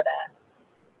for that.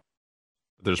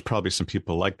 There's probably some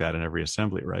people like that in every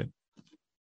assembly, right?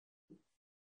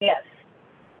 Yes.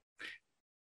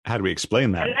 How do we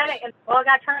explain that? And then it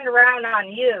got turned around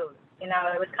on you. It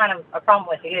was kind of a problem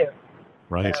with you.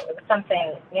 Right. It was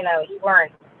something,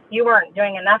 you weren't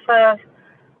doing enough of,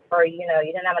 or, you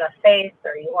didn't have enough faith,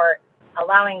 or you weren't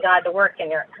allowing God to work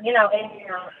in your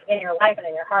life and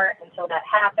in your heart until that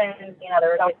happened. There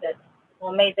was always this,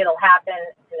 well, maybe it'll happen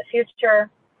in the future,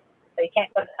 so you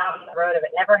can't go down the road of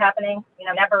it never happening.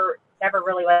 Never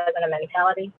really wasn't a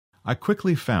mentality. I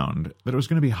quickly found that it was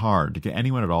going to be hard to get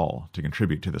anyone at all to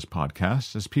contribute to this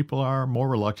podcast, as people are more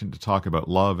reluctant to talk about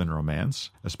love and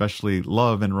romance, especially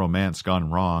love and romance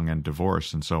gone wrong and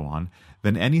divorce and so on,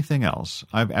 than anything else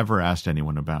I've ever asked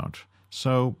anyone about.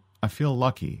 So I feel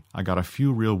lucky I got a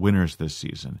few real winners this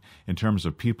season in terms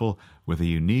of people with a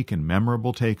unique and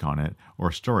memorable take on it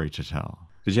or story to tell.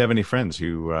 Did you have any friends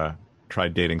who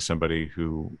tried dating somebody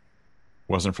who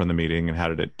wasn't from the meeting, and how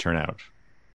did it turn out?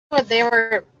 Well, they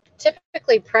were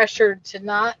typically pressured to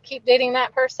not keep dating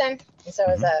that person, and so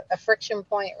it was a friction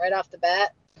point right off the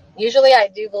bat. Usually I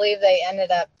do believe they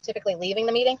ended up typically leaving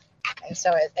the meeting, and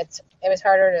so it was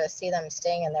harder to see them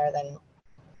staying in there than...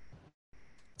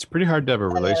 It's pretty hard to have a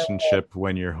relationship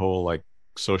when your whole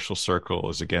social circle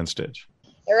is against it.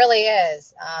 It really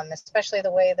is, especially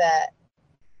the way that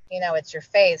it's your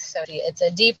faith, so it's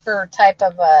a deeper type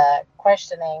of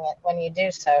questioning when you do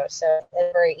so it's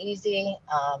very easy.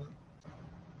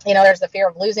 There's the fear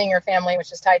of losing your family,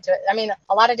 which is tied to it. I mean,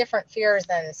 a lot of different fears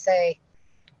than, say,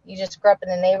 you just grew up in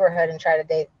the neighborhood and try to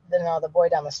date the boy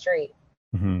down the street.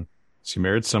 Mm-hmm. So you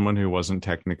married someone who wasn't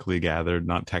technically gathered,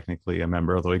 not technically a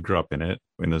member, although he grew up in it,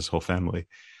 in his whole family.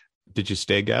 Did you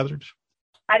stay gathered?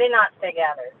 I did not stay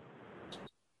gathered.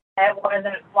 It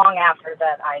wasn't long after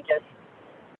that I just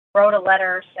wrote a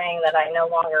letter saying that I no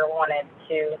longer wanted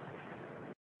to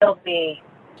still be,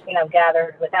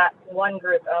 gathered with that one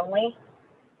group only,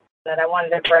 that I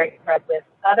wanted to break up with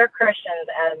other Christians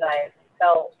as I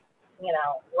felt,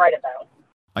 right about.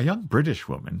 A young British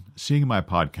woman, seeing my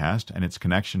podcast and its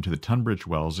connection to the Tunbridge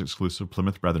Wells exclusive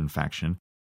Plymouth Brethren faction,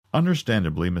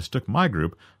 understandably mistook my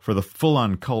group for the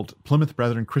full-on cult Plymouth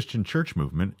Brethren Christian Church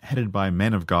movement headed by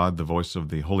man of God, the voice of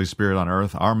the Holy Spirit on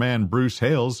earth, our man Bruce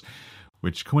Hales,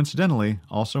 which coincidentally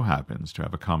also happens to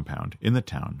have a compound in the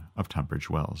town of Tunbridge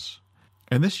Wells.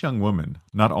 And this young woman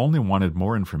not only wanted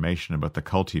more information about the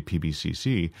culty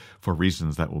PBCC for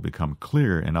reasons that will become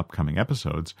clear in upcoming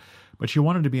episodes, but she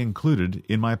wanted to be included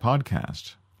in my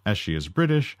podcast. As she is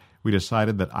British, we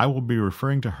decided that I will be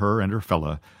referring to her and her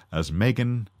fella as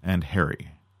Megan and Harry.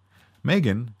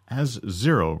 Megan has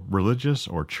zero religious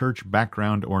or church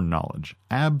background or knowledge,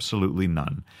 absolutely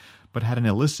none, but had an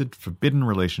illicit, forbidden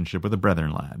relationship with a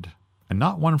Brethren lad, and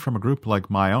not one from a group like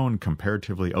my own,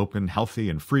 comparatively open, healthy,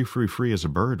 and free as a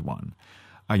bird one,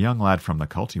 a young lad from the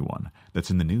culty one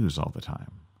that's in the news all the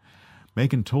time.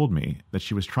 Megan told me that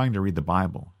she was trying to read the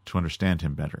Bible to understand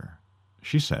him better.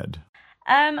 She said,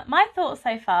 my thoughts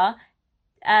so far,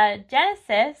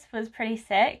 Genesis was pretty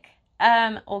sick,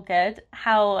 or good,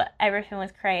 how everything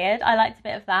was created. I liked a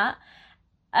bit of that.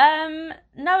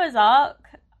 Noah's Ark,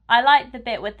 I liked the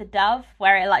bit with the dove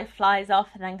where it flies off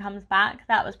and then comes back.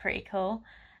 That was pretty cool.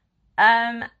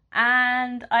 And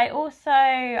I've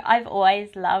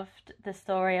always loved the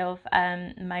story of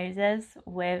Moses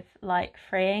with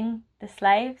freeing the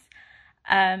slaves.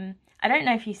 I don't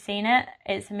know if you've seen it.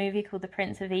 It's a movie called The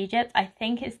Prince of Egypt. I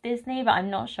think it's Disney, but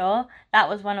I'm not sure. That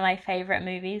was one of my favourite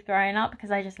movies growing up because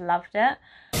I just loved it.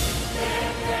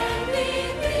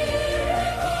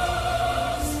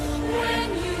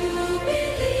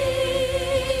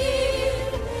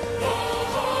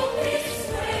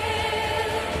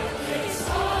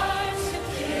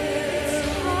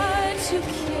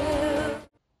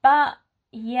 But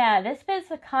yeah, this bit's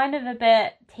kind of a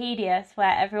bit tedious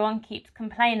where everyone keeps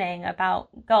complaining about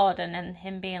God and then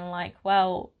him being like,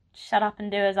 well, shut up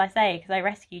and do as I say because I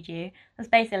rescued you. That's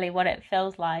basically what it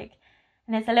feels like.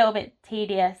 And it's a little bit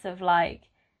tedious of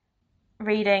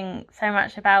reading so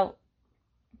much about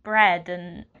bread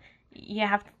and you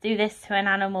have to do this to an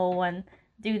animal and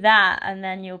do that and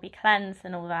then you'll be cleansed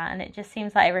and all that. And it just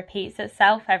seems like it repeats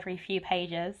itself every few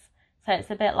pages. So it's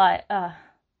a bit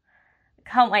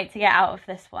can't wait to get out of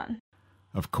this one.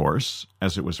 Of course,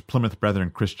 as it was Plymouth Brethren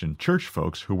Christian Church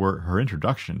folks who were her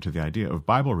introduction to the idea of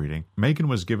Bible reading, Megan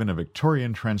was given a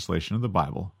Victorian translation of the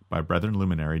Bible by Brethren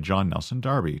luminary John Nelson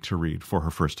Darby to read for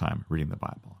her first time reading the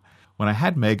Bible. When I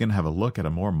had Megan have a look at a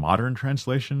more modern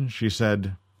translation, she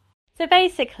said, So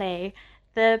basically,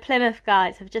 the Plymouth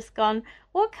guys have just gone,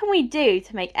 what can we do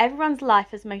to make everyone's life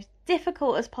as most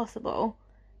difficult as possible?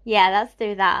 Yeah, let's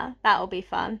do that. That'll be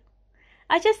fun.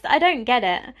 I don't get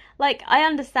it. I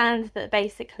understand that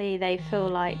basically they feel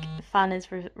like fun is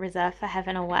reserved for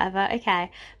heaven or whatever, okay.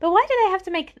 But why do they have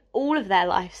to make all of their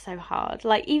life so hard?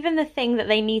 Even the thing that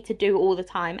they need to do all the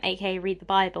time, aka read the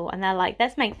Bible, and they're like,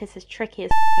 let's make this as tricky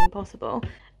as possible.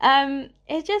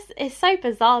 It's so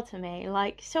bizarre to me.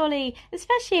 Surely,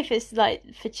 especially if it's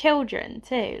for children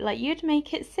too, you'd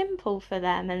make it simple for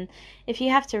them. And if you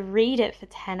have to read it for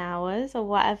 10 hours or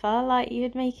whatever,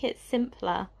 you'd make it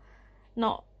simpler.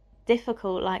 Not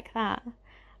difficult like that.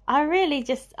 I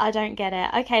don't get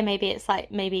it. Okay, maybe it's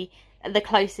maybe the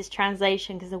closest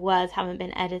translation because the words haven't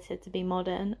been edited to be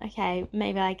modern. Okay,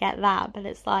 maybe I get that, but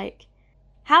it's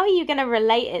how are you going to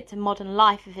relate it to modern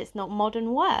life if it's not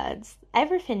modern words?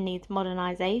 Everything needs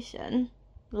modernization.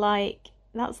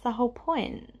 That's the whole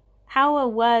point. How are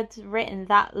words written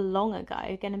that long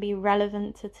ago going to be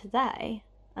relevant to today?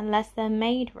 Unless they're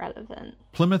made relevant.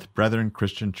 Plymouth Brethren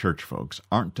Christian Church folks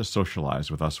aren't to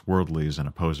socialize with us worldlies and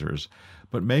opposers,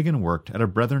 but Megan worked at a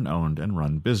Brethren-owned and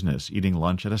run business, eating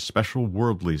lunch at a special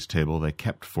worldlies table they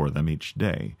kept for them each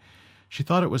day. She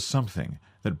thought it was something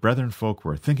that Brethren folk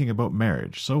were thinking about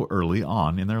marriage so early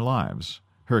on in their lives.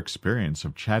 Her experience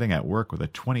of chatting at work with a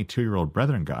 22-year-old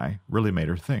Brethren guy really made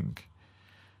her think.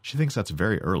 She thinks that's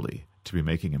very early to be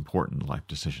making important life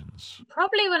decisions.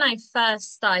 Probably when I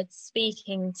first started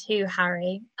speaking to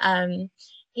Harry,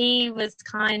 he was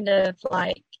kind of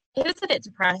he was a bit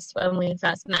depressed when we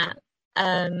first met.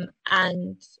 And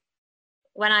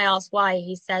when I asked why,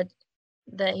 he said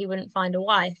that he wouldn't find a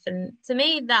wife. And to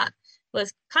me, that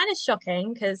was kind of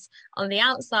shocking because on the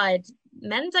outside,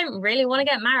 men don't really want to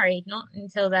get married, not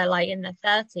until they're in their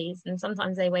 30s. And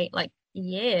sometimes they wait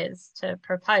years to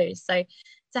propose. So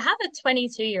to have a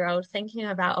 22-year-old thinking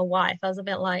about a wife, I was a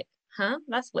bit like, huh,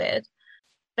 that's weird.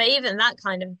 But even that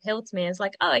kind of appealed to me as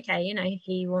like, oh, okay, you know,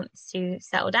 he wants to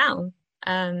settle down.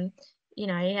 You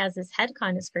know, he has his head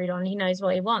kind of screwed on. He knows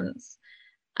what he wants.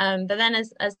 But then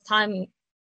as time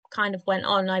kind of went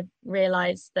on, I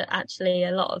realized that actually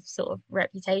a lot of sort of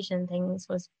reputation things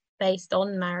was based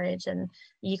on marriage, and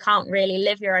you can't really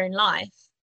live your own life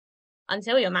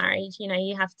until you're married. You know,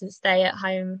 you have to stay at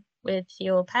home with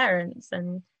your parents,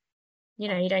 and you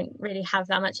know, you don't really have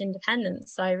that much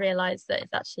independence. So I realized that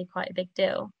it's actually quite a big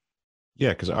deal. Yeah,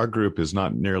 because our group is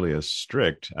not nearly as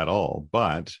strict at all.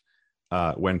 But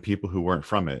when people who weren't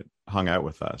from it hung out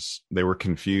with us, they were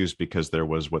confused because there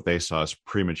was what they saw as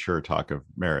premature talk of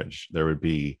marriage. There would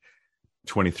be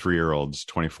 23-year-olds,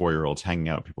 24-year-olds hanging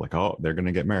out. People like, oh, they're going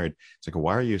to get married. It's like,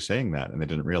 why are you saying that? And they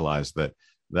didn't realize that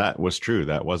that was true.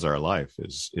 That was our life,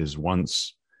 is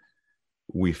once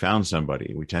we found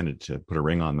somebody, we tended to put a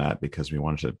ring on that because we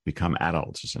wanted to become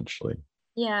adults, essentially.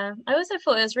 Yeah. I also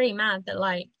thought it was really mad that,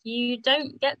 like, you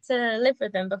don't get to live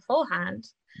with them beforehand.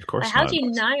 Of course like, how not. do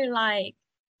you know, like,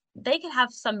 they could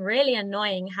have some really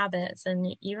annoying habits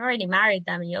and you've already married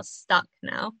them and you're stuck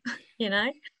now, you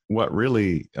know? What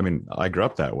really, I mean, I grew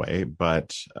up that way,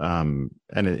 but, and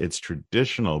it's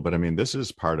traditional, but I mean, this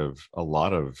is part of a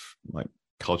lot of like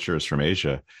cultures from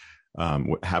Asia,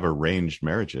 have arranged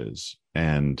marriages.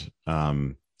 And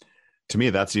to me,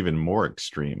 that's even more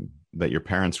extreme, that your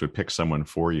parents would pick someone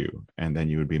for you and then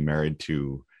you would be married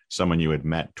to someone you had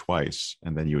met twice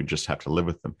and then you would just have to live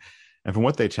with them. And from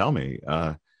what they tell me,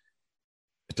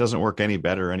 it doesn't work any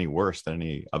better or any worse than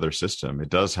any other system. It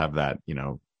does have that, you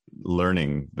know,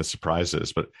 learning the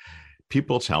surprises, but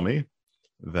people tell me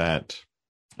that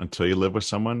until you live with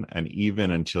someone and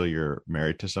even until you're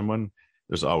married to someone,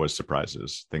 there's always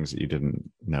surprises, things that you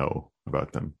didn't know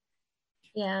about them.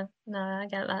 Yeah, no, I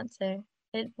get that too.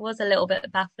 It was a little bit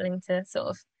baffling to sort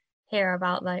of hear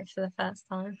about, like, for the first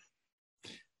time.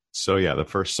 So yeah, the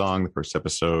first song, the first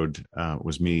episode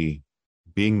was me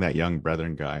being that young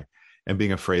brethren guy and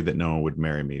being afraid that no one would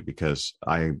marry me because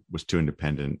I was too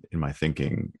independent in my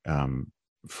thinking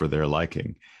for their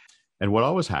liking. And what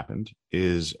always happened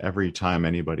is every time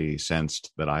anybody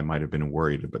sensed that I might have been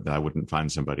worried, but that I wouldn't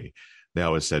find somebody, they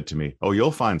always said to me, oh,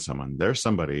 you'll find someone. There's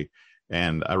somebody.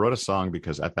 And I wrote a song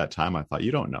because at that time I thought,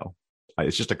 you don't know.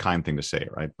 It's just a kind thing to say,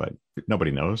 right? But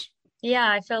nobody knows. Yeah,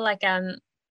 I feel like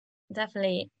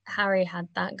definitely Harry had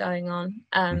that going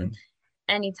on.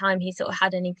 Anytime he sort of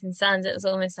had any concerns, it was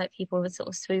almost like people would sort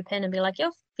of swoop in and be like,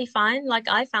 you'll be fine. Like,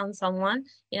 I found someone,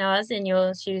 you know, I was in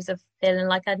your shoes of feeling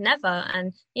like I'd never.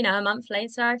 And, you know, a month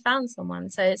later, I found someone.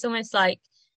 So it's almost like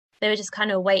they were just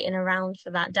kind of waiting around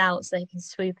for that doubt so they can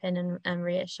swoop in and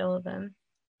reassure them.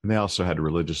 And they also had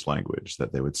religious language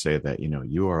that they would say that, you know,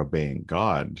 you are obeying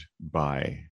God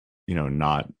by, you know,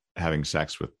 not having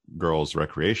sex with girls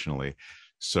recreationally.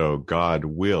 So God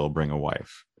will bring a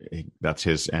wife. That's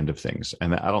his end of things.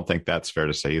 And I don't think that's fair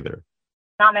to say either.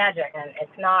 It's not magic, and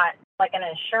it's not like an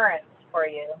insurance for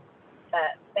you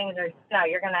that things are, no,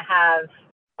 you're going to have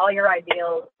all your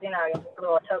ideals, you know, your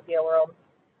little utopia world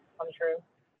come true.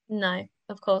 No,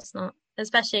 of course not.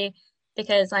 Especially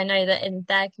because I know that in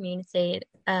their community,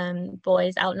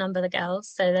 boys outnumber the girls.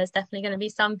 So there's definitely going to be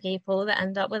some people that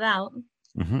end up without.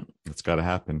 It's got to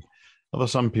happen. Although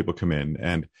some people come in,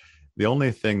 and the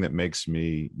only thing that makes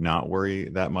me not worry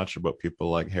that much about people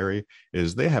like Harry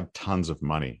is they have tons of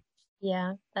money.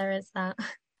 Yeah, there is that.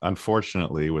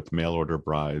 Unfortunately, with mail order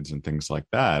brides and things like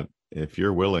that, if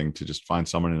you're willing to just find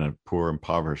someone in a poor,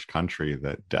 impoverished country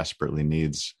that desperately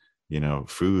needs, you know,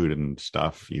 food and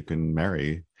stuff, you can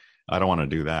marry. I don't want to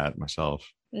do that myself.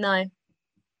 No.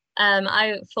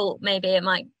 I thought maybe it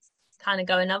might kind of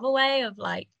go another way of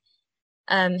like,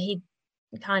 he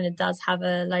kind of does have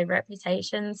a low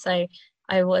reputation. So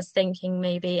I was thinking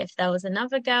maybe if there was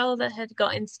another girl that had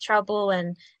got into trouble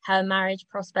and her marriage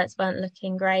prospects weren't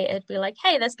looking great, it'd be like,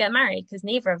 hey, let's get married because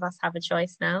neither of us have a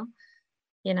choice now.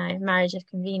 You know, marriage of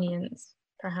convenience,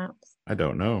 perhaps. I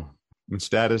don't know. And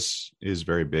status is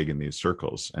very big in these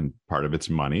circles, and part of it's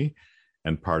money,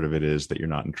 and part of it is that you're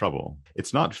not in trouble.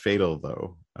 It's not fatal,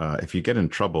 though. If you get in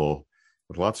trouble,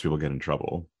 lots of people get in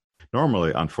trouble.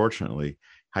 Normally, unfortunately,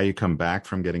 how you come back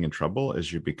from getting in trouble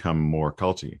is you become more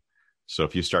culty. So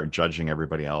if you start judging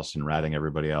everybody else and ratting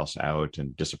everybody else out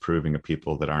and disapproving of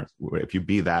people that aren't, if you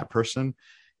be that person,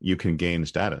 you can gain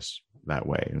status that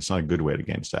way. And it's not a good way to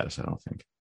gain status, I don't think.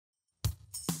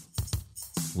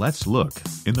 Let's look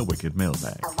in the Wikkid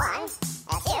mailbag. A 1,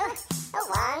 a 2, a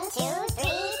 1, 2,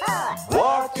 3, 4.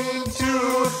 Walk into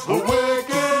the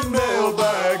Wikkid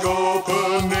mailbag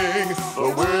opening.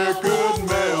 The Wikkid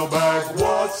mailbag,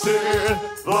 what's in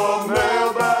the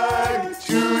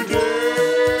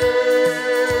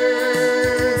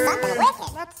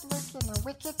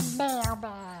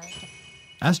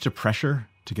As to pressure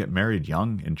to get married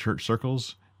young in church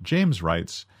circles, James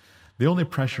writes, "The only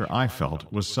pressure I felt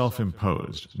was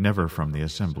self-imposed, never from the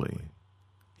assembly."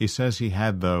 He says he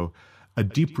had, though, a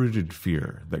deep-rooted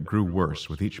fear that grew worse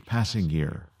with each passing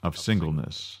year of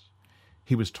singleness.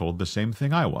 He was told the same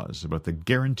thing I was about the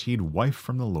guaranteed wife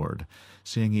from the Lord,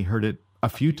 seeing he heard it a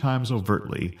few times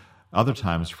overtly, other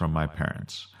times from my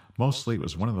parents. Mostly it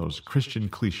was one of those Christian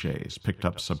cliches picked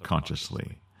up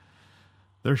subconsciously.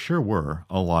 There sure were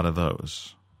a lot of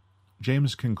those.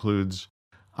 James concludes,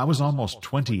 "I was almost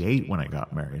 28 when I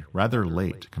got married, rather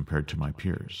late compared to my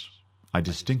peers. I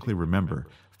distinctly remember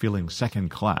feeling second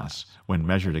class when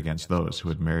measured against those who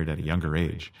had married at a younger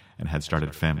age and had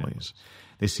started families.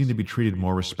 They seemed to be treated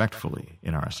more respectfully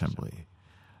in our assembly.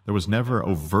 There was never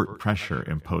overt pressure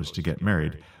imposed to get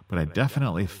married, but I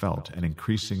definitely felt an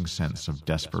increasing sense of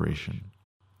desperation."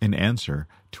 In answer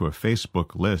to a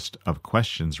Facebook list of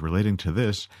questions relating to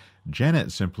this,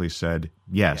 Janet simply said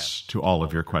yes to all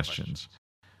of your questions.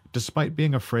 Despite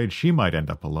being afraid she might end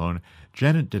up alone,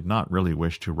 Janet did not really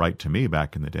wish to write to me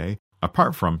back in the day,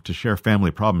 apart from to share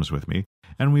family problems with me,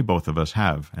 and we both of us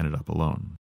have ended up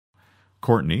alone.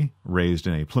 Courtney, raised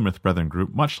in a Plymouth Brethren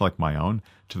group much like my own,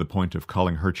 to the point of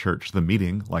calling her church the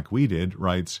meeting like we did,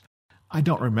 writes, "I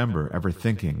don't remember ever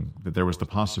thinking that there was the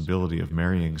possibility of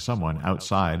marrying someone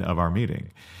outside of our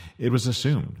meeting. It was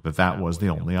assumed that that was the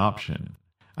only option.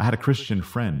 I had a Christian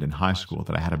friend in high school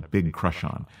that I had a big crush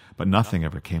on, but nothing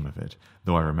ever came of it,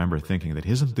 though I remember thinking that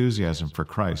his enthusiasm for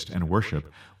Christ and worship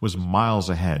was miles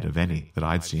ahead of any that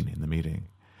I'd seen in the meeting.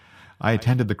 I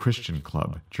attended the Christian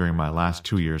club during my last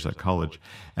 2 years at college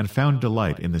and found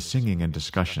delight in the singing and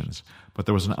discussions, but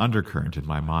there was an undercurrent in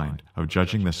my mind of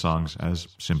judging the songs as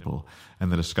simple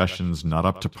and the discussions not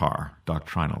up to par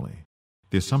doctrinally.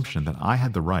 The assumption that I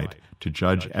had the right to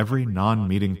judge every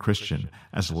non-meeting Christian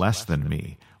as less than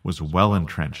me was well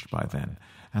entrenched by then,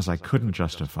 as I couldn't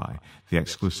justify the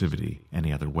exclusivity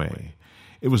any other way.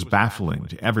 It was baffling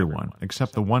to everyone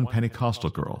except the one Pentecostal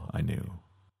girl I knew.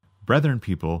 Brethren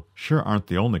people sure aren't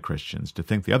the only Christians to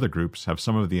think the other groups have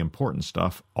some of the important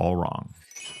stuff all wrong.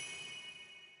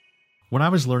 When I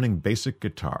was learning basic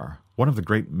guitar, one of the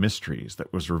great mysteries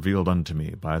that was revealed unto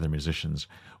me by other musicians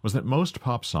was that most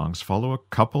pop songs follow a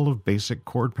couple of basic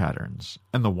chord patterns,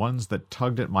 and the ones that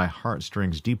tugged at my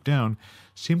heartstrings deep down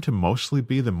seemed to mostly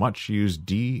be the much-used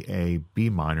D, A, B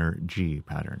minor, G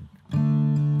pattern.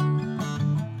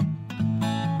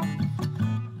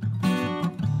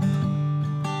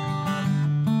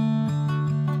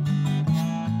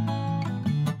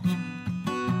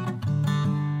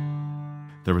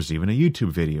 There was even a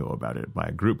YouTube video about it by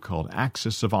a group called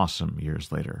Axis of Awesome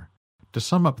years later. To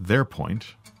sum up their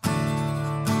point,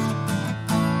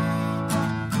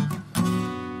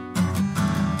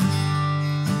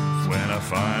 when I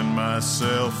find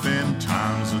myself in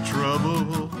times of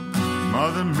trouble,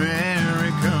 Mother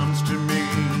Mary comes to me.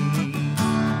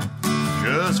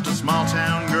 Just a small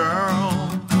town girl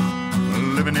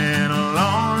living in a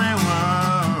lonely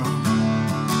world.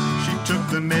 She took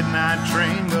the midnight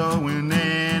train going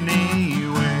anywhere.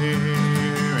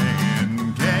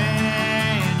 And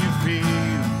can you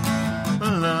feel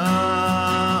the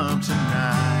love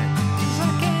tonight? 'Cause I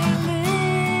can't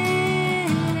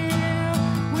live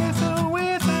with or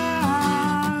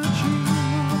without you.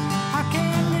 I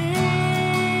can't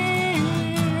live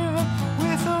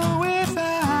with or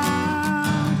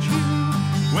without you.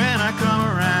 When I come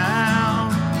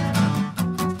around,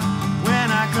 when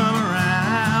I come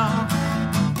around,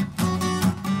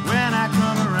 when I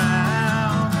come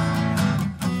around,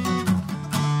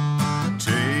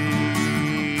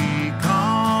 take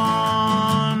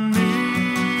on me,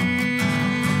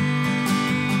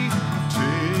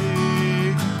 take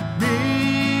me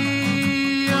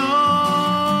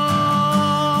on,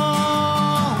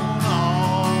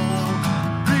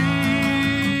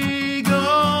 be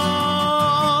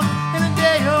gone in a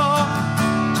day or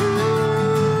two.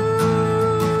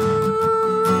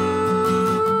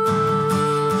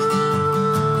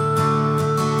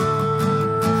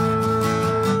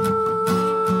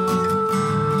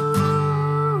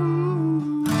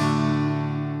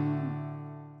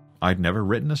 I'd never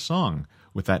written a song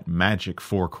with that magic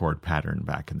 4-chord pattern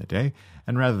back in the day,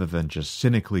 and rather than just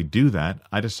cynically do that,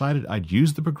 I decided I'd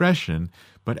use the progression,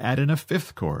 but add in a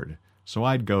 5th chord. So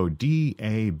I'd go D,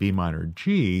 A, B minor,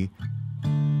 G,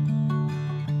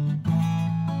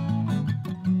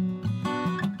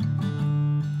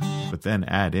 but then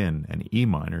add in an E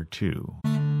minor too.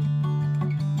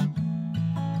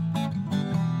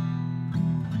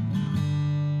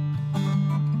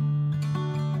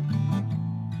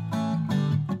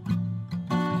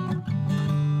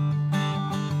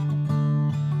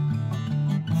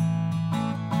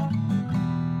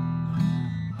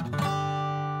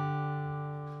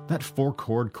 That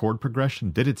 4-chord chord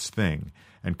progression did its thing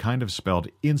and kind of spelled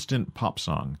instant pop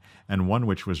song, and one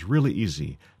which was really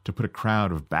easy to put a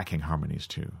crowd of backing harmonies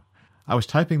to. I was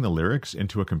typing the lyrics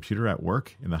into a computer at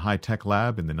work in the high-tech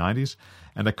lab in the 90s,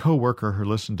 and a co-worker who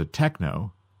listened to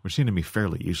techno, which seemed to me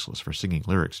fairly useless for singing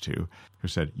lyrics to, who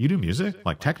said, "You do music?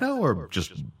 Like techno or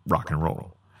just rock and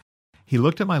roll?" He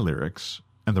looked at my lyrics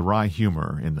and the wry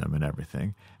humor in them and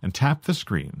everything, and tapped the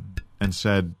screen and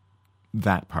said,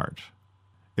 "That part."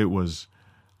 It was,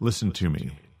 "Listen to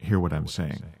me, hear what I'm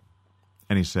saying."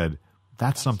 And he said,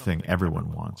 "That's something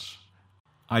everyone wants."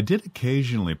 I did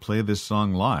occasionally play this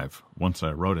song live, once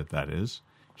I wrote it, that is.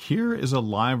 Here is a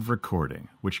live recording,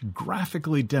 which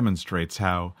graphically demonstrates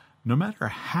how, no matter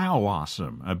how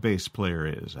awesome a bass player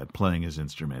is at playing his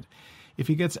instrument, if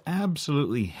he gets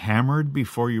absolutely hammered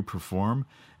before you perform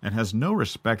and has no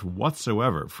respect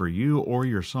whatsoever for you or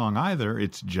your song either,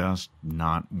 it's just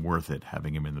not worth it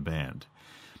having him in the band.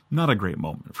 Not a great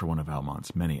moment for one of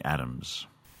Almont's many Adams.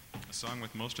 A song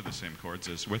with most of the same chords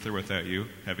as With or Without You,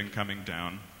 Heaven Coming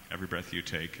Down, Every Breath You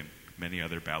Take, and many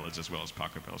other ballads as well as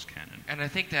Pachelbel's Canon. And I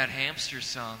think that hamster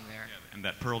song there. Yeah, and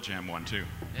that Pearl Jam one too.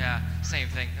 Yeah, same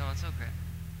thing. No, it's okay.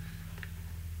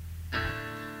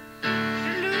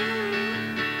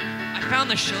 I found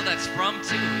the show that's from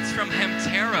too. It's from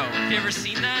Hamtaro. Have you ever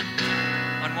seen that?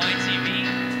 On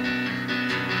YTV?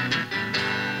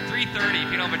 3:30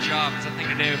 if you don't have a job. It's a thing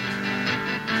to do.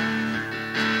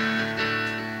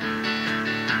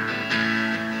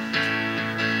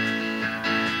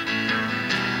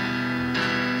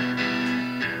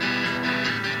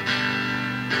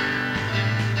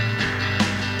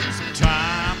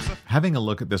 Having a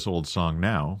look at this old song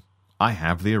now, I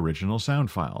have the original sound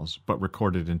files, but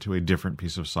recorded into a different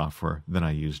piece of software than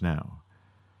I use now.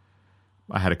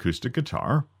 I had acoustic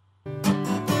guitar.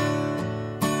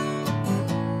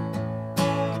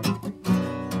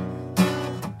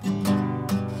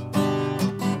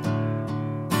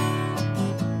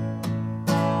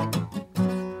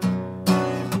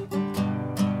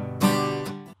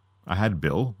 I had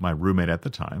Bill, my roommate at the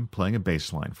time, playing a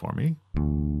bass line for me.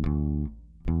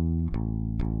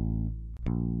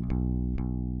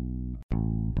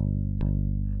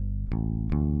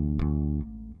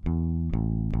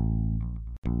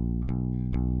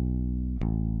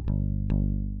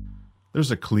 There's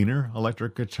a cleaner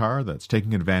electric guitar that's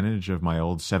taking advantage of my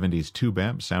old 70s tube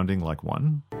amp sounding like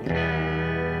one.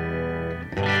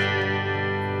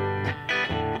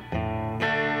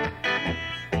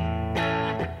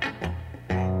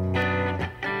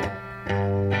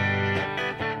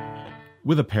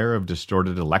 With a pair of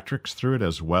distorted electrics through it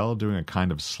as well, doing a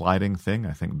kind of sliding thing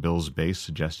I think Bill's bass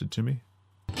suggested to me.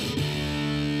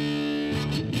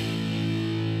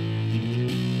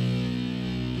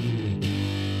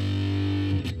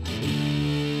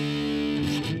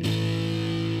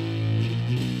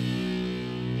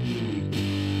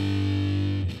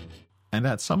 And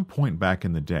at some point back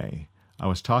in the day, I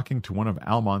was talking to one of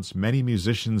Almont's many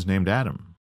musicians named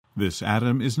Adam. This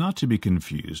Adam is not to be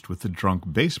confused with the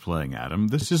drunk bass-playing Adam.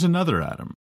 This is another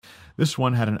Adam. This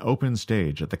one had an open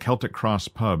stage at the Celtic Cross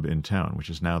pub in town, which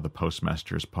is now the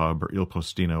Postmaster's Pub or Il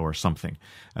Postino or something,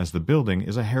 as the building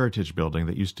is a heritage building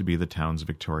that used to be the town's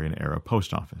Victorian-era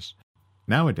post office.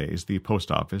 Nowadays, the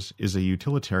post office is a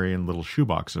utilitarian little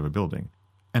shoebox of a building.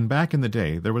 And back in the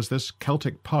day, there was this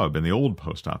Celtic pub in the old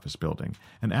post office building,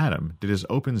 and Adam did his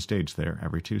open stage there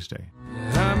every Tuesday.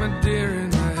 I'm a deer in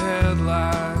the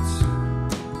headlights.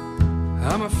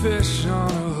 I'm a fish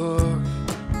on a hook.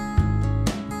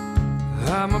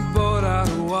 I'm a boat out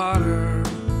of water.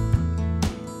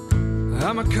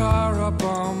 I'm a car up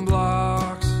on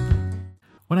blocks.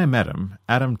 When I met him,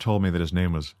 Adam told me that his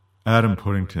name was Adam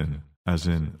Puddington, as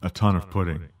in a ton of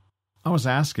pudding. I was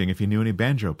asking if he knew any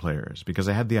banjo players, because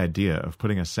I had the idea of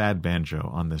putting a sad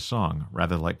banjo on this song,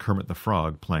 rather like Kermit the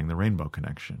Frog playing the Rainbow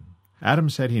Connection. Adam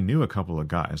said he knew a couple of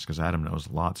guys, because Adam knows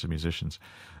lots of musicians,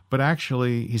 but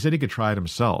actually, he said he could try it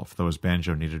himself, though his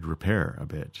banjo needed repair a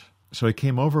bit. So he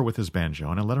came over with his banjo,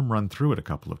 and I let him run through it a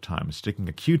couple of times, sticking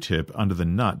a Q-tip under the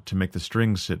nut to make the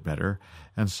strings sit better,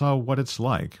 and saw what it's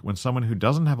like when someone who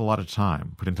doesn't have a lot of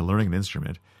time put into learning an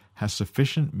instrument has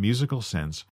sufficient musical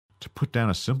sense to put down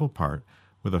a simple part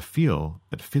with a feel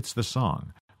that fits the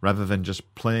song, rather than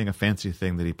just playing a fancy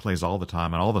thing that he plays all the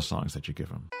time on all the songs that you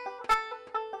give him.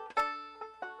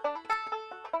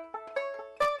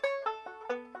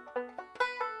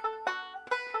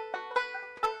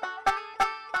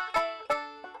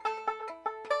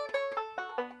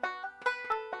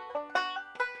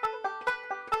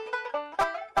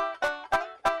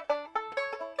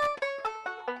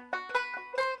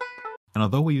 And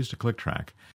although we used a click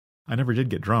track, I never did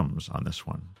get drums on this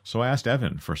one, so I asked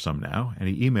Evan for some now, and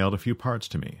he emailed a few parts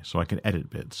to me so I could edit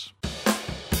bits.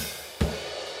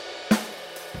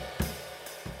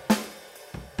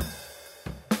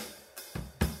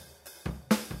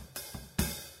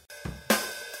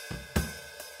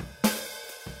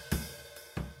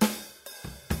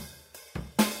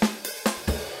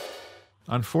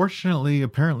 Unfortunately,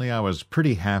 apparently I was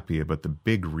pretty happy about the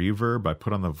big reverb I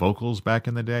put on the vocals back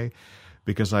in the day,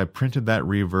 because I printed that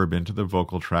reverb into the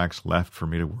vocal tracks left for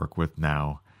me to work with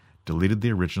now, deleted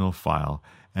the original file,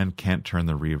 and can't turn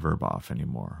the reverb off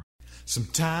anymore.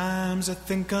 Sometimes I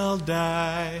think I'll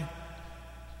die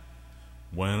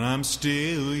when I'm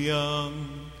still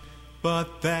young,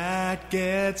 but that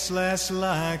gets less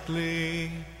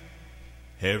likely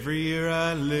every year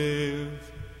I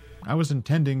live. I was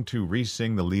intending to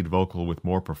re-sing the lead vocal with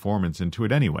more performance into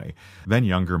it anyway than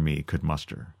younger me could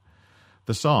muster.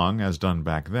 The song, as done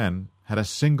back then, had a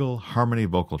single harmony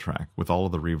vocal track with all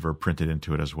of the reverb printed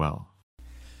into it as well.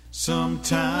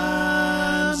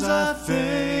 Sometimes I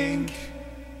think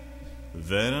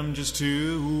that I'm just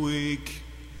too weak,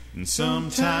 and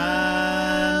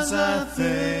sometimes I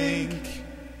think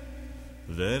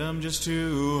that I'm just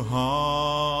too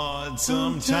hard.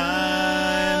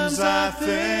 Sometimes I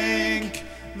think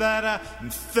that I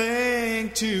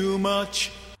think too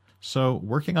much. So,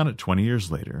 working on it 20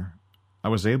 years later, I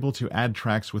was able to add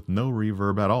tracks with no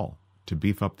reverb at all to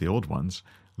beef up the old ones,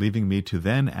 leaving me to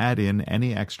then add in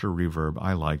any extra reverb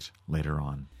I liked later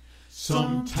on.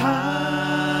 Sometimes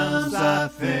I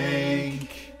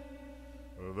think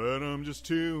that I'm just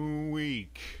too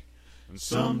weak. And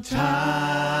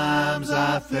sometimes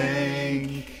I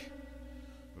think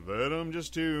that I'm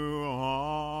just too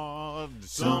hard.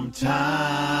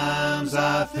 Sometimes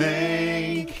I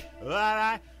think that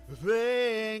I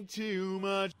think too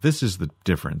much. This is the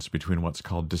difference between what's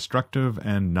called destructive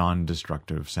and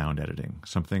non-destructive sound editing,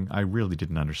 something I really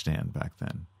didn't understand back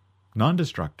then.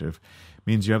 Non-destructive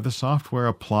means you have the software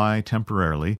apply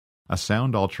temporarily a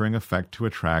sound-altering effect to a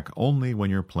track only when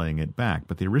you're playing it back,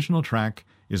 but the original track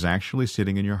is actually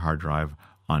sitting in your hard drive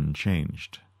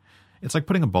unchanged. It's like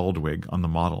putting a bald wig on the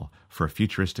model for a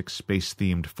futuristic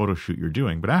space-themed photo shoot you're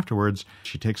doing, but afterwards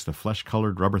she takes the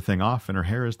flesh-colored rubber thing off and her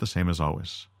hair is the same as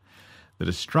always. The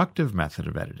destructive method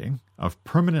of editing, of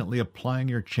permanently applying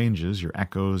your changes, your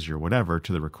echoes, your whatever,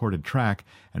 to the recorded track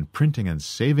and printing and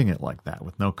saving it like that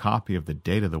with no copy of the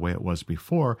data the way it was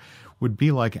before, would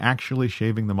be like actually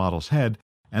shaving the model's head,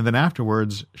 and then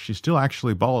afterwards she's still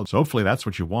actually bald, so hopefully that's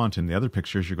what you want in the other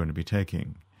pictures you're going to be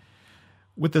taking.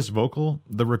 With this vocal,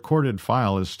 the recorded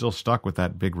file is still stuck with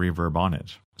that big reverb on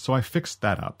it, so I fixed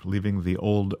that up, leaving the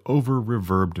old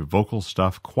over-reverbed vocal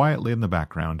stuff quietly in the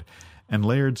background, and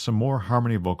layered some more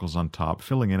harmony vocals on top,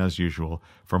 filling in as usual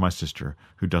for my sister,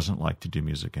 who doesn't like to do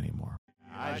music anymore.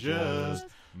 I just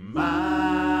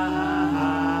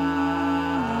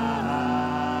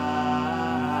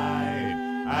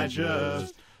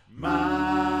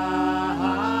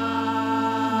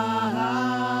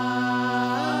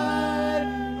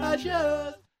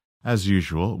As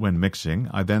usual, when mixing,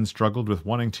 I then struggled with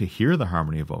wanting to hear the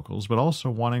harmony vocals, but also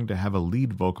wanting to have a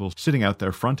lead vocal sitting out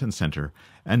there front and center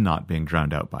and not being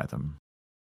drowned out by them.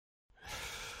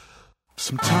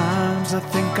 Sometimes I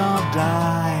think I'll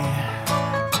die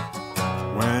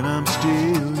when I'm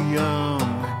still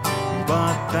young,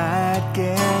 but that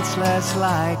gets less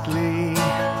likely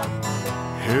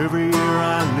every year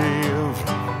I live.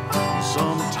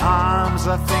 Sometimes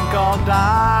I think I'll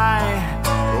die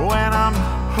when I'm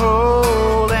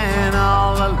holding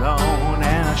all alone,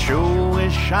 and I sure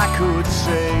wish I could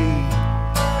say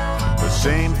the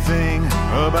same thing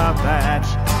about that.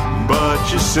 But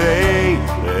you say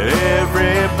that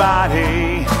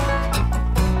everybody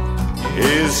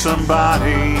is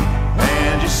somebody,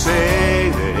 and you say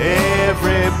that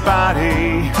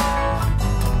everybody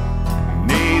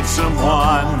needs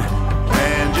someone,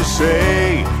 and you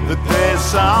say that there's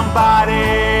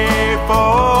somebody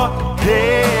for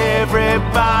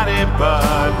everybody,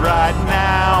 but right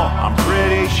now I'm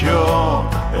pretty sure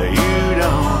that you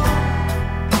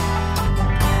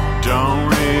don't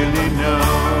really know.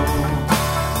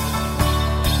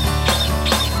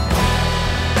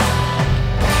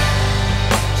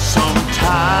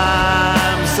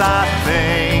 Sometimes I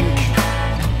think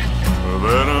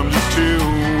that I'm just too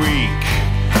weak.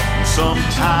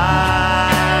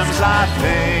 Sometimes I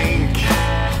think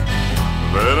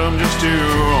that I'm just too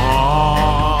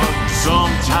hard.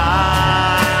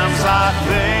 Sometimes I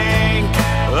think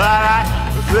that I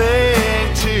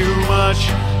think too much,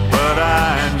 but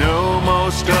I know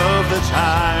most of the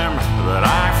time that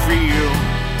I feel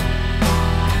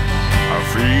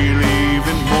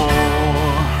even more.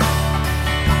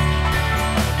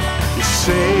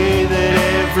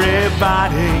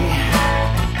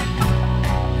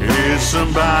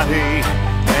 somebody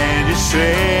and you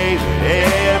say that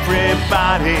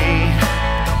everybody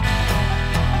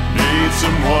needs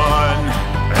someone,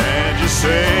 and you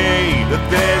say that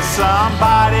there's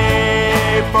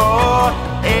somebody for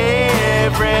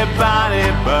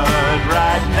everybody, but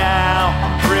right now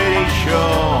I'm pretty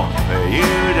sure that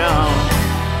you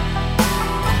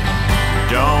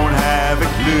don't have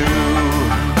a clue.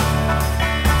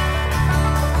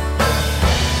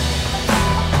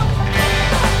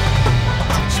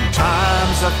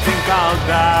 Sometimes I think I'll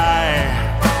die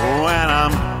when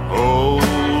I'm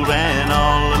old and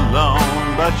all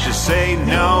alone, but you say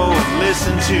no,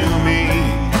 listen to me,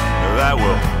 that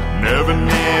will never,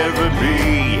 never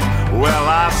be. Well,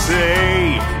 I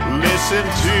say, listen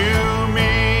to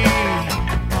me,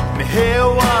 and hear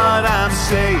what I'm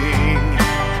saying.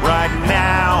 Right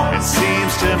now, it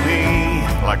seems to me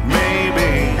like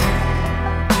maybe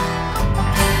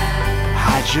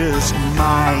I just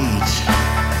might.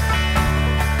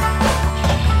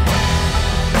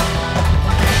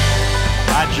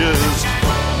 I just